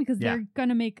big thing because they're going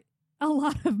to make a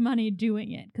lot of money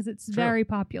doing it because it's very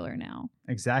popular now.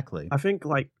 Exactly. I think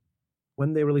like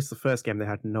when they released the first game, they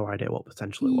had no idea what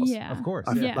potential it was. Yeah, of course.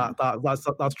 I think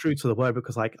that's true to the word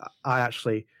because like I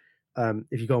actually,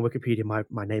 if you go on Wikipedia,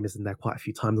 my name is in there quite a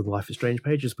few times on the Life is Strange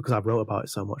page just because I wrote about it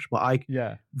so much. But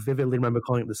I vividly remember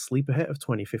calling it the sleeper hit of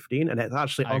 2015, and it's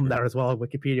actually on there as well on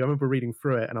Wikipedia. I remember reading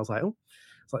through it, and I was like, oh.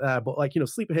 It's like but like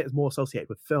sleeper hit is more associated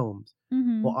with films.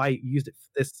 But I used it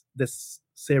for this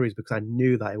series because I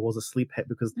knew that it was a sleeper hit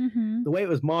because the way it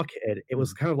was marketed, it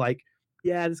was kind of like,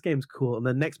 this game's cool, and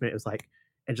then next minute it was like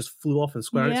it just flew off, and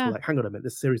Square Enix were like, hang on a minute,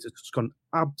 this series has just gone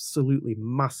absolutely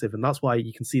massive, and that's why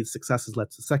you can see the success has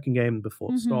led to the second game,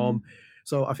 Before the Storm.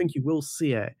 So I think you will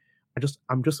see it.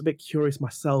 I'm just a bit curious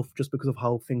myself, just because of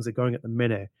how things are going at the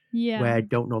minute. Where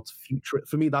Don't Nod's future,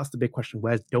 for me, that's the big question.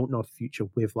 Where's Don't Nod's future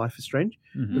with Life is Strange?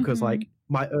 Because like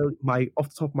my off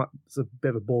the top of my, it's a bit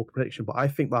of a bold prediction, but I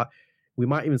think that we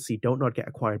might even see Don't Nod get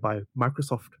acquired by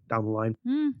Microsoft down the line.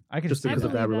 Just because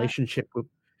of their relationship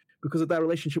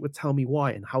with Tell Me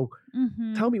Why, and how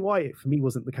Tell Me Why for me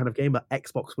wasn't the kind of game that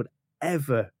Xbox would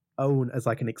ever own as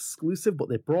like an exclusive, but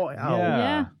they brought it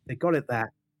out. They got it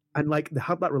there. And like they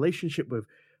had that relationship with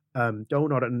Don't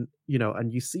Nod, and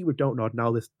and you see with Don't Nod now,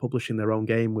 they're publishing their own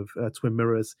game with Twin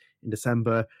Mirrors in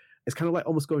December. It's kind of like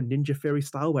almost going Ninja Theory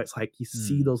style, where it's like you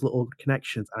see those little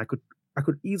connections, and I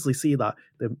could easily see that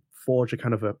they forge a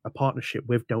kind of a partnership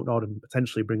with Don't Nod and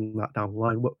potentially bring that down the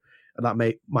line. And that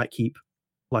might keep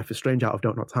Life is Strange out of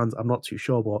Don't Nod's hands. I'm not too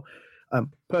sure, but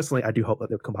personally, I do hope that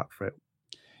they'll come back for it.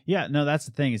 Yeah, no, that's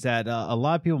the thing, is that a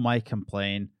lot of people might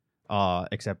complain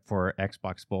except for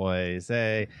Xbox Boys.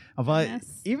 Hey, but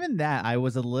even that, I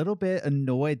was a little bit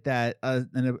annoyed that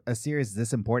a series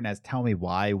this important as Tell Me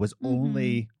Why was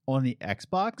only on the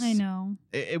Xbox. I know.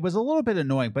 It was a little bit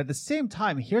annoying, but at the same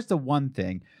time, here's the one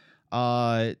thing.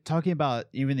 Talking about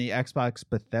even the Xbox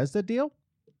Bethesda deal,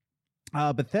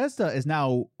 Bethesda is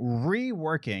now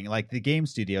reworking, like the game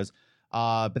studios,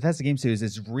 Bethesda Game Studios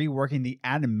is reworking the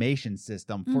animation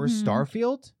system for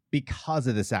Starfield because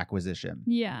of this acquisition.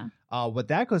 Yeah. What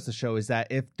that goes to show is that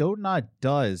if Dotnod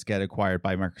does get acquired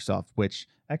by Microsoft, which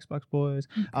Xbox Boys,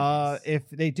 if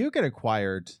they do get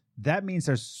acquired, that means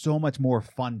there's so much more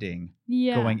funding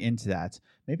going into that.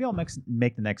 Maybe I'll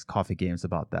make the next coffee games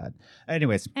about that.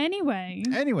 Anyways.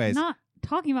 Not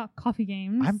talking about coffee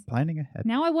games. I'm planning ahead.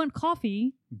 Now I want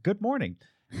coffee. Good morning.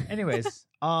 Anyways,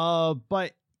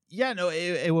 but yeah, no,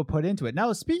 it will put into it.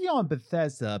 Now, speaking on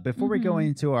Bethesda, before we go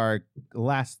into our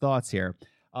last thoughts here,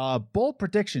 bold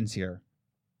predictions here.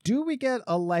 Do we get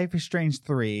a Life is Strange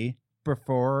 3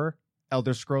 before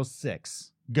Elder Scrolls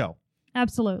 6? Go.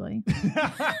 Absolutely.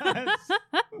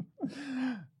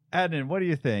 Adnan, what do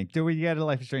you think? Do we get a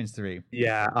Life is Strange 3?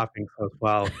 Yeah, I think so as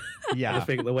well. Yeah. I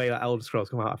think the way that Elder Scrolls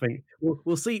come out, I think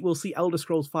we'll see Elder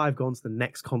Scrolls 5 go on to the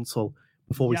next console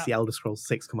before we see Elder Scrolls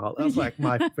 6 come out. That's like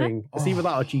my thing. It's either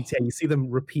that or GTA. You see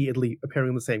them repeatedly appearing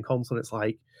on the same console, and it's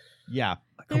like,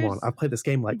 come on, I've played this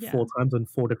game like 4 times on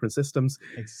 4 different systems.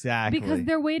 Exactly. Because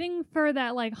they're waiting for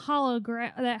that like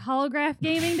holograph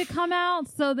gaming to come out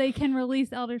so they can release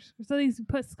so they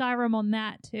put Skyrim on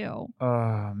that too.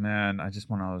 Oh man, I just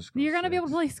want Elder Scrolls. You're gonna be able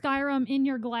to play Skyrim in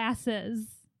your glasses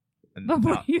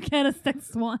before you get a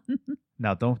 6th one.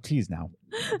 Now don't tease now.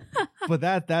 But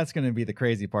that's gonna be the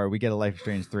crazy part. We get a Life is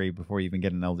Strange 3 before you even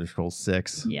get an Elder Scrolls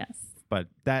 6. Yes. But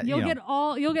that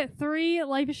you'll get 3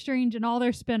 Life is Strange and all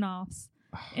their spin-offs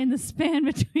in the span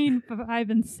between 5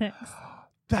 and 6.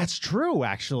 That's true,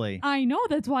 actually. I know,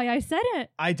 that's why I said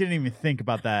it. I didn't even think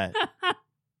about that.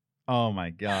 Oh my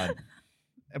god.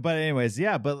 But anyways,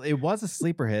 yeah, but it was a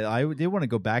sleeper hit. I did want to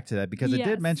go back to that because I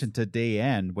did mention to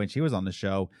Dayan when she was on the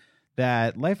show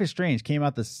that Life is Strange came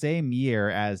out the same year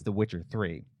as The Witcher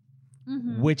 3,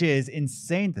 which is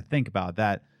insane to think about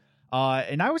that.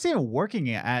 And I was even working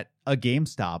at a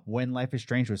GameStop when Life is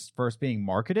Strange was first being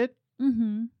marketed.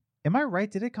 Am I right?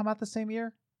 Did it come out the same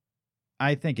year?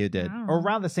 I think it did, or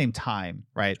around the same time,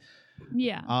 right?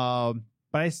 Yeah.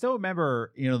 But I still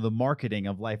remember, the marketing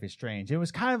of Life is Strange. It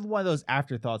was kind of one of those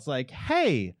afterthoughts, like,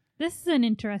 "Hey, this is an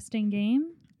interesting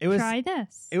game. Try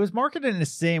this." It was marketed in the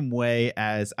same way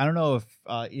as, I don't know if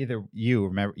either you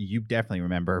remember. You definitely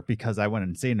remember because I went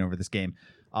insane over this game.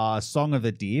 Song of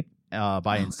the Deep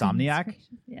by Insomniac.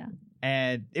 Yeah.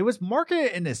 And it was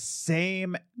marketed in the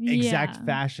same exact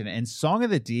fashion. And Song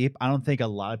of the Deep, I don't think a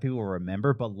lot of people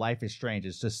remember, but Life is Strange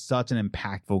is just such an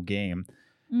impactful game.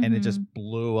 And it just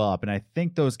blew up. And I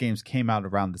think those games came out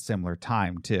around the similar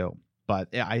time, too. But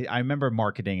I remember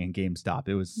marketing in GameStop.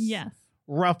 It was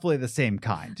roughly the same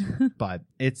kind. But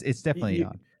it's definitely...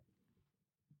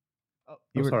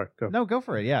 sorry. Go. No, go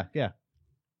for it. Yeah.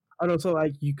 I know. So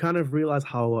like you kind of realize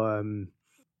how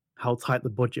tight the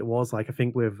budget was. Like I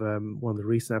think with one of the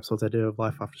recent episodes I did of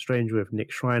Life After Strange with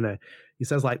Nick Schreiner, he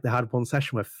says like they had one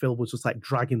session where Phil was just like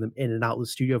dragging them in and out of the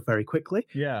studio very quickly.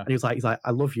 Yeah. And he's like,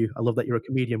 I love you. I love that you're a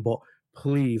comedian, but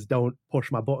please don't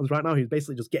push my buttons right now. He's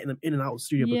basically just getting them in and out of the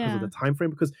studio because of the time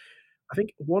frame. Because I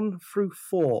think 1 through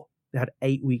 4 they had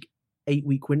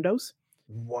 8-week windows.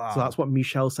 Wow. So that's what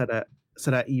Michel said at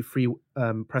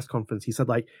E3 press conference. He said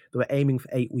like they were aiming for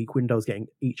 8-week windows getting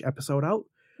each episode out.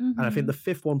 And I think the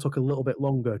 5th one took a little bit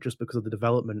longer just because of the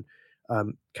development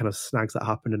kind of snags that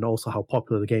happened and also how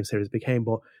popular the game series became.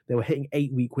 But they were hitting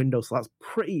 8-week windows, so that's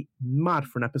pretty mad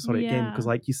for an episodic game. Because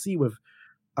like you see with,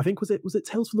 I think was it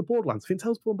Tales from the Borderlands? I think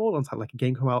Tales from the Borderlands had like a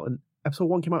game come out and episode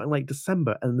 1 came out in like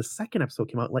December, and the second episode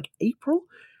came out in like April.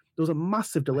 There was a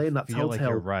massive delay in that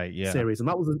Telltale series, and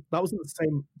that was in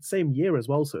the same year as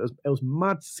well. So it was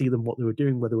mad to see them what they were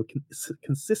doing, where they were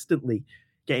consistently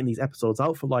getting these episodes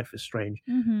out for Life is Strange.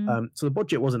 So the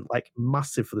budget wasn't like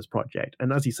massive for this project.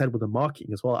 And as you said with the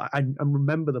marketing as well, I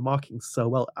remember the marketing so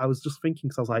well. I was just thinking,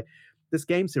 because I was like, this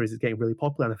game series is getting really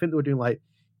popular. And I think they were doing like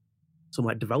some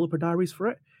like developer diaries for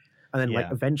it. And then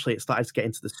like eventually it started to get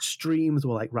into the streams.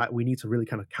 We're like, right, we need to really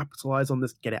kind of capitalize on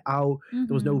this, get it out.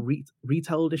 There was no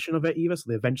retail edition of it either. So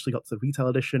they eventually got to the retail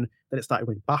edition. Then it started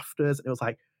winning BAFTAs. And it was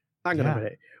like, hang on a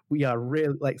minute. We are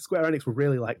really like Square Enix were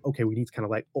really like, okay, we need to kind of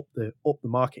like up the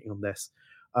marketing on this.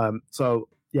 So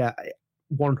yeah,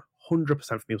 100%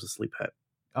 for me was a sleep hit.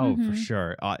 Oh, for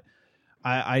sure.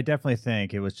 I definitely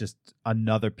think it was just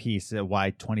another piece of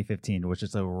why 2015 was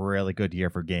just a really good year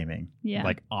for gaming. Yeah.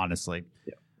 Like honestly.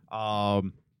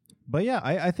 But yeah,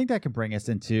 I think that can bring us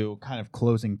into kind of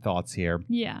closing thoughts here.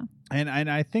 Yeah. And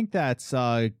I think that's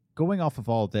going off of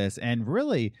all this and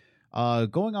really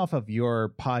going off of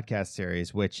your podcast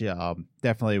series, which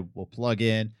definitely will plug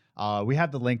in. We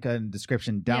have the link in the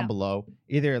description down below,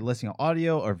 either listening to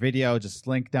audio or video. Just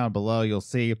link down below. You'll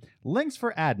see links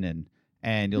for Adnan,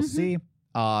 and you'll see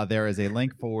there is a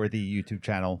link for the YouTube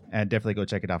channel, and definitely go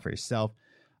check it out for yourself.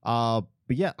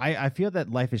 But yeah, I feel that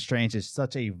Life is Strange is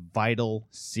such a vital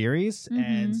series.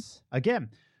 And again,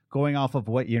 going off of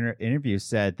what your interview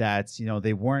said, that, you know,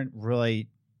 they weren't really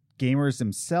gamers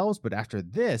themselves, but after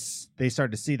this, they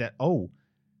started to see that, oh,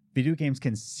 video games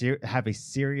can have a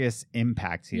serious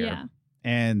impact here. Yeah.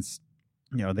 And,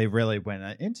 you know, they really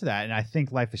went into that. And I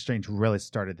think Life is Strange really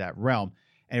started that realm.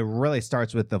 And it really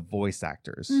starts with the voice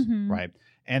actors, right?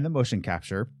 And the motion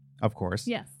capture, of course.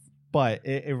 Yes. But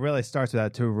it really starts with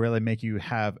that to really make you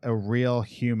have a real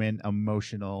human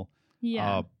emotional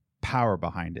power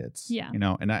behind it. Yeah. You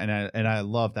know, and I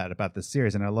love that about the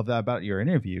series, and I love that about your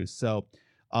interviews. So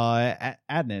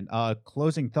Adnan,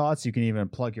 closing thoughts. You can even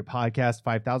plug your podcast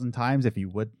 5,000 times if you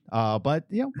would. But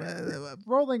you know,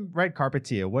 rolling red carpet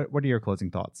to you. What are your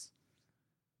closing thoughts?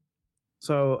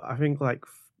 So I think like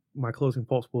my closing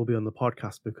thoughts will be on the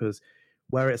podcast, because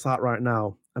where it's at right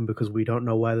now, and because we don't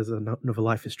know where there's another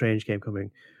Life is Strange game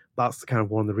coming, that's kind of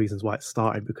one of the reasons why it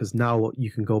started. Because now you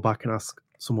can go back and ask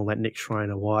someone like Nick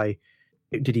Schreiner why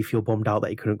did he feel bummed out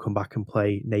that he couldn't come back and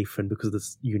play Nathan because of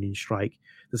this union strike.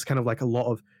 There's kind of like a lot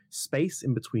of space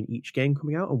in between each game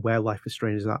coming out, and where Life is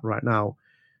Strange is at right now,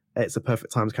 it's a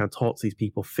perfect time to kind of talk to these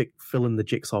people, fill in the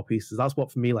jigsaw pieces. That's what,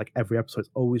 for me, like every episode is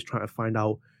always trying to find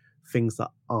out things that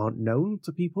aren't known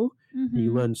to people. And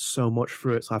you learn so much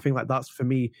through it. So I think like that's, for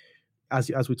me,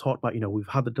 as we talked about, you know, we've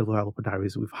had the developer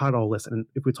diaries, we've had all this, and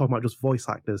if we're talking about just voice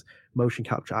actors, motion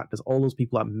capture actors, all those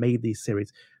people that made these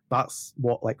series, that's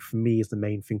what, like, for me is the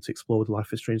main thing to explore with the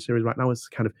Life is Strange series right now, is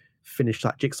to kind of finish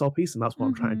that jigsaw piece. And that's what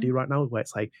I'm trying to do right now, where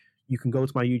it's like you can go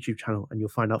to my YouTube channel and you'll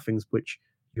find out things which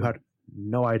you had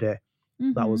no idea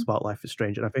that was about Life is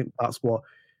Strange. And I think that's what,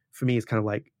 for me, is kind of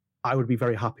like, I would be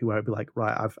very happy where I'd be like,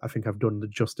 right, I think I've done the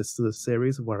justice to the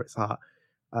series of where it's at.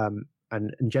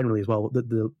 And generally as well,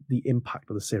 the impact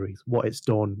of the series, what it's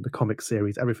done, the comic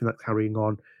series, everything that's carrying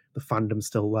on, the fandom's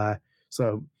still there.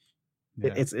 So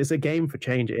it's a game for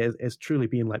change. It's truly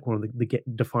been like one of the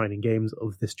defining games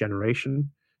of this generation.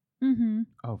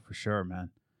 Oh, for sure, man.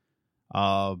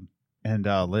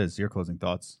 And Liz, your closing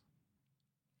thoughts?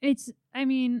 I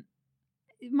mean,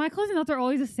 my closing thoughts are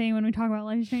always the same when we talk about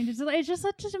Life is Strange. It's just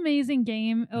such an amazing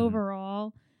game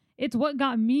overall. It's what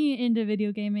got me into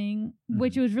video gaming,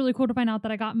 which was really cool to find out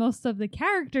that I got most of the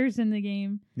characters in the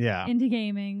game into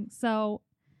gaming. So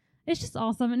it's just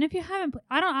awesome. And if you haven't,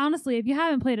 if you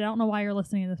haven't played it, I don't know why you're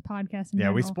listening to this podcast.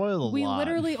 Yeah, we spoil a lot. We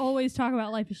literally always talk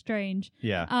about Life is Strange.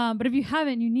 Yeah. But if you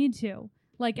haven't, you need to.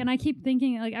 Like, and I keep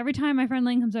thinking, like, every time my friend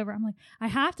Lane comes over, I'm like, I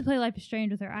have to play Life is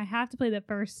Strange with her. I have to play the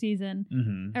first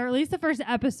season, or at least the first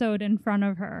episode in front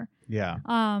of her. Yeah.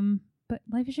 But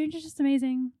Life is Strange is just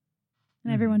amazing,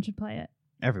 and everyone should play it.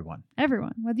 Everyone.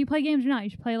 Whether you play games or not, you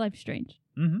should play Life is Strange.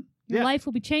 Your life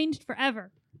will be changed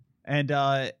forever. And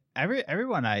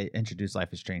everyone I introduce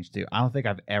Life is Strange to, I don't think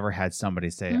I've ever had somebody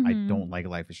say I don't like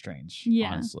Life is Strange.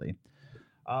 Honestly.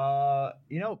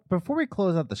 You know, before we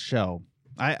close out the show,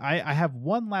 I have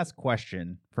one last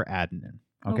question for Adnan.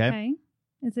 Okay.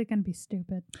 Is it going to be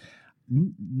stupid?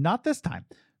 Not this time.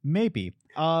 Maybe.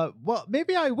 Well,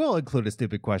 maybe I will include a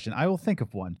stupid question. I will think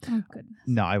of one. Oh, goodness.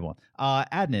 No, I won't.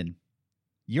 Adnan,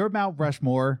 your Mount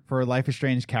Rushmore for Life is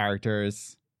Strange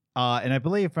characters. And I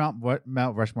believe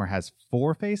Mount Rushmore has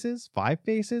 4 faces, 5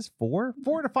 faces, 4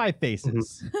 to 5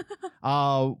 faces.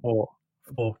 4.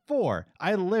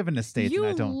 I live in the States and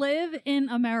I don't live in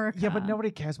America. Yeah, but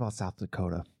nobody cares about South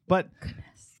Dakota. But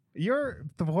your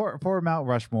the 4 Mount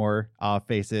Rushmore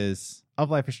faces of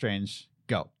Life is Strange.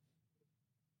 Go.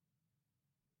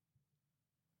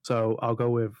 So I'll go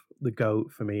with the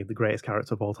GOAT for me, the greatest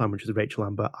character of all time, which is Rachel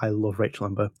Amber. I love Rachel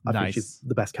Amber. I think she's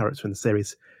the best character in the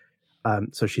series.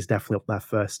 So she's definitely up there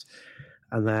first.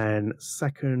 And then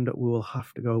second, we will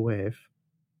have to go with,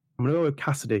 I'm going to go with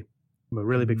Cassidy. I'm a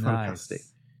really big fan of Cassidy.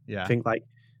 Yeah. I think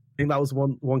that was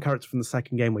one character from the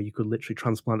second game where you could literally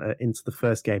transplant her into the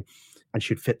first game and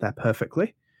she'd fit there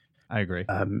perfectly. I agree.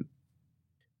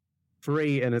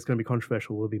 3, and it's going to be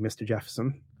controversial, will be Mr.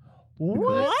 Jefferson.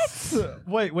 What?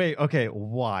 Wait. Okay,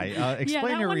 why?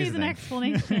 Explain your reasoning. Yeah, that one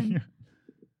needs an explanation.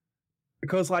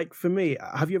 Because, like, for me,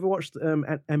 have you ever watched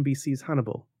NBC's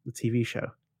Hannibal, the TV show?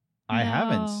 I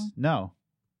haven't. No.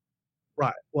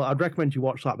 Right. Well, I'd recommend you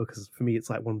watch that because for me, it's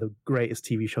like one of the greatest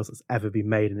TV shows that's ever been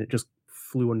made, and it just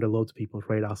flew under loads of people's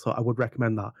radar. So I would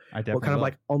recommend that. I definitely But kind of will.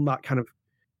 like on that kind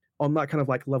of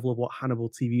like level of what Hannibal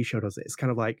TV show does, it's kind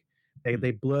of like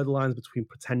they blur the lines between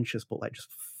pretentious but like just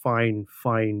fine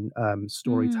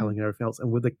storytelling and everything else.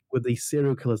 And with the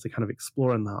serial killers, they kind of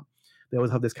exploring that. They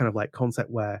always have this kind of like concept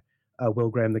where Will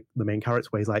Graham, the main character,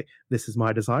 where he's like, "This is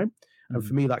my design." And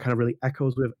for me, that kind of really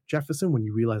echoes with Jefferson when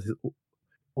you realize his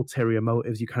ulterior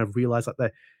motives. You kind of realize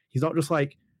that he's not just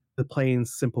like the plain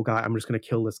simple guy, I'm just going to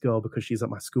kill this girl because she's at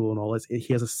my school and all this.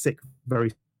 He has a sick,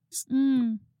 very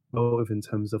motive in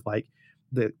terms of like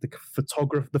the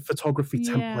photography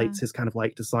templates, his kind of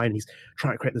like design. He's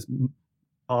trying to create this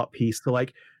art piece. So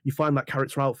like you find that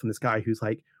character out from this guy who's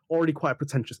like already quite a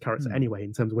pretentious character anyway,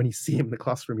 in terms of when you see him in the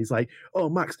classroom, he's like, "Oh,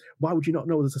 Max, why would you not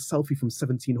know there's a selfie from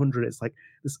 1700?" It's like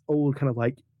this old kind of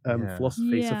like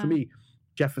philosophy. So for me,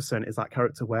 Jefferson is that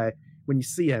character where when you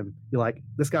see him, you're like,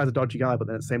 this guy's a dodgy guy, but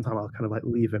then at the same time, I'll kind of like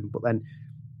leave him. But then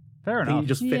Fair enough. he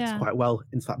just fits quite well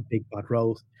into that big bad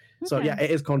role. So yeah,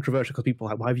 it is controversial because people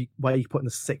are like, why are you putting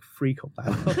the sick freak up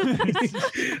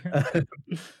there?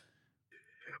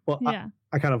 Well,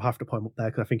 I kind of have to point him up there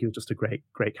because I think he was just a great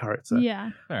character. Yeah.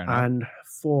 Fair enough. And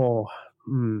for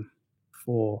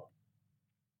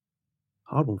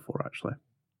hard one for actually.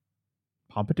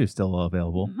 Pompidou's still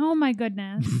available. Oh my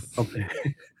goodness. Okay.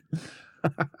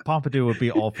 Pompidou would be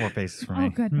all four faces for me. Oh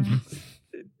goodness.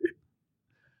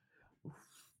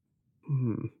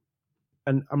 And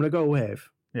I'm gonna go with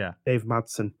Dave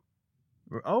Madsen.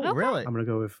 Oh, Okay. really? I'm gonna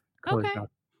go with Okay.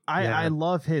 I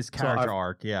love his character I've-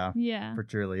 arc. Yeah. Yeah. For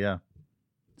Julie. Yeah.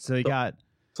 So you got.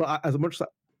 So as much as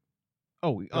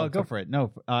Oh, No, go sorry. for it.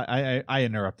 No, I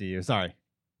interrupted you. Sorry.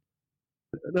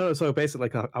 no, so basically,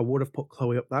 like I would have put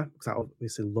Chloe up there because I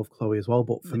obviously love Chloe as well.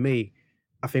 But for me,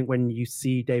 I think when you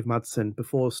see Dave Madsen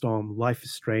before the Storm, Life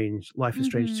is Strange, Life is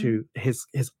Strange 2, his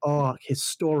arc, his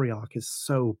story arc is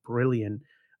so brilliant.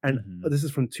 And this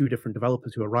is from two different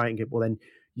developers who are writing it. Well, then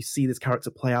you see this character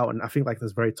play out, and I think like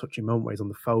there's a very touching moment where he's on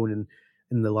the phone and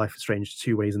in the Life is Strange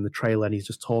 2 where he's in the trailer and he's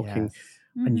just talking.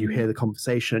 And you hear the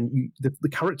conversation. The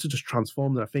character just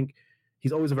transformed, and I think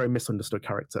he's always a very misunderstood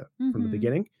character from the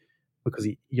beginning because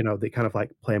they kind of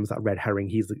like play him as that red herring.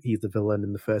 He's the villain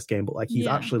in the first game, but like he's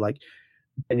actually like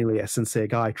genuinely a sincere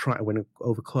guy trying to win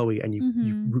over Chloe, and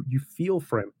you feel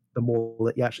for him the more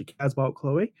that he actually cares about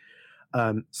Chloe.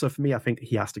 So for me, I think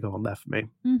he has to go on there for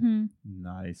me.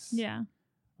 Nice. Yeah.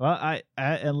 Well,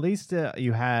 at least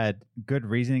you had good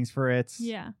reasonings for it.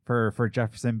 Yeah. For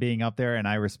Jefferson being up there, and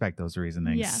I respect those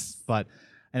reasonings. Yes.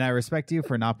 And I respect you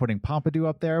for not putting Pompidou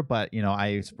up there, but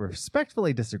I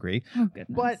respectfully disagree. Oh goodness.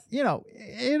 But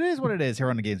it is what it is here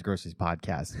on the Games Groceries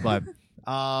podcast. But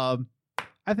I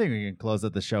think we can close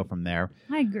out the show from there.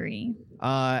 I agree.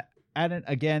 Adam,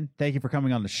 again, thank you for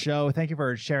coming on the show. Thank you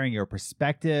for sharing your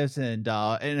perspectives. And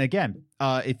again,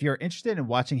 if you're interested in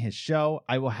watching his show,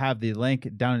 I will have the link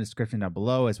down in the description down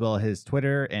below, as well as his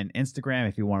Twitter and Instagram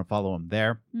if you want to follow him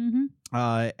there.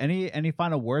 Any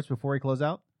final words before we close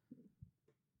out?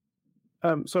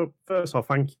 So first off,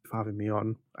 thank you for having me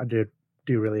on. I do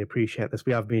really appreciate this.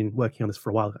 We have been working on this for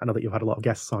a while. I know that you've had a lot of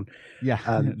guests on.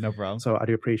 Yeah, no problem. So I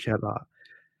do appreciate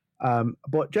that.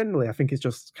 But generally, I think it's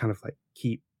just kind of like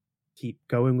keep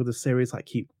going with the series, like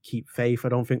keep faith.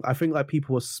 I think like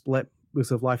people were split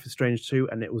because of Life is Strange 2,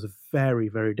 and it was a very,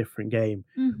 very different game.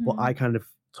 But I kind of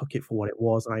took it for what it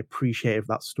was, and I appreciated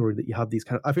that story that you had these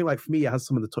kind of. I think like for me, it has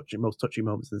some of the most touching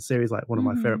moments in the series. Like one of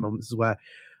my favorite moments is where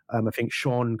I think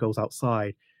Sean goes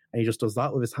outside and he just does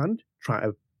that with his hand, trying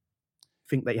to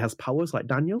think that he has powers like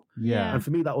Daniel. Yeah. And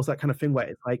for me, that was that kind of thing where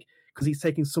it's like, because he's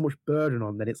taking so much burden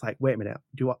on, then it's like, wait a minute,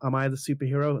 am I the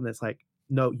superhero? And it's like,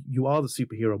 no, you are the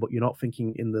superhero, but you're not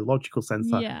thinking in the logical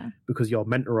sense that because you're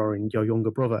mentoring your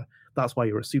younger brother, that's why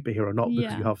you're a superhero, not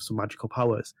because you have some magical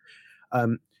powers.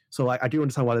 So like, I do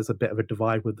understand why there's a bit of a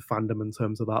divide with the fandom in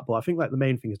terms of that, but I think like the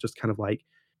main thing is just kind of like,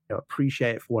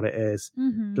 appreciate it for what it is.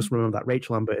 Just remember that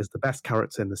Rachel Amber is the best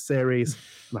character in the series.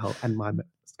 And I'll end my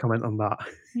comment on that.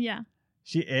 Yeah.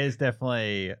 She is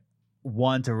definitely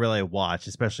one to really watch,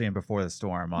 especially in Before the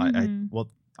Storm. I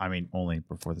mean, only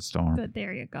Before the Storm. Good.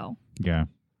 There you go. Yeah.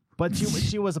 But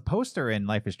she was a poster in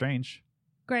Life is Strange.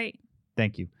 Great.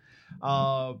 Thank you.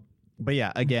 But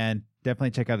yeah, again,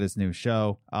 definitely check out his new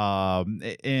show.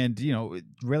 And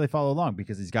really follow along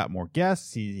because he's got more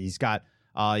guests. He's got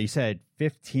you said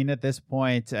 15 at this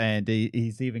point, and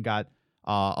he's even got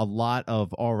a lot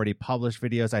of already published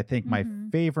videos. I think my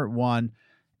favorite one,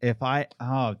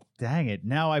 oh dang it,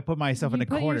 now I put myself in a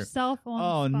corner. Yourself on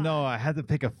oh the spot. No, I had to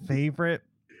pick a favorite.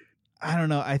 I don't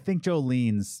know. I think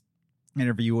Jolene's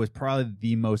interview was probably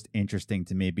the most interesting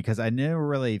to me because I never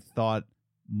really thought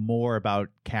more about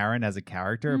Karen as a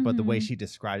character, but the way she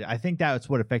described it, I think that's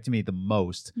what affected me the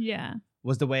most. Yeah.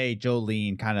 Was the way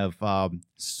Jolene kind of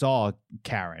saw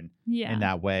Karen in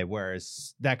that way,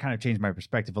 whereas that kind of changed my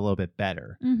perspective a little bit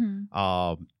better.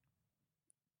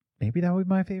 Maybe that would be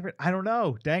my favorite. I don't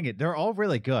know. Dang it. They're all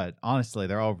really good. Honestly,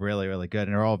 they're all really, really good,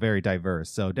 and they're all very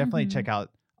diverse. So definitely check out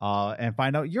and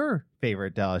find out your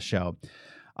favorite show.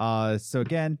 So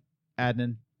again,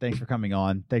 Adnan, thanks for coming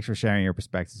on. Thanks for sharing your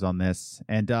perspectives on this.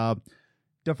 And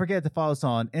don't forget to follow us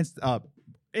on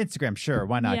Instagram. Sure,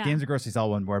 why not? Yeah. Games and Groceries,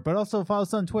 all one word. But also follow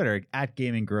us on Twitter at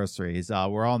Gaming Groceries.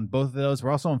 We're on both of those.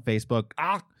 We're also on Facebook.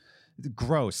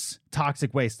 Gross.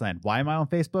 Toxic Wasteland. Why am I on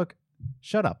Facebook?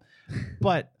 Shut up.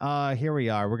 But here we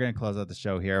are. We're going to close out the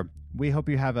show here. We hope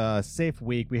you have a safe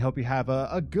week. We hope you have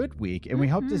a good week. And we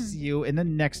hope to see you in the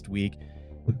next week.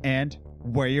 And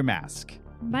wear your mask.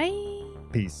 Bye.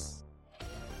 Peace.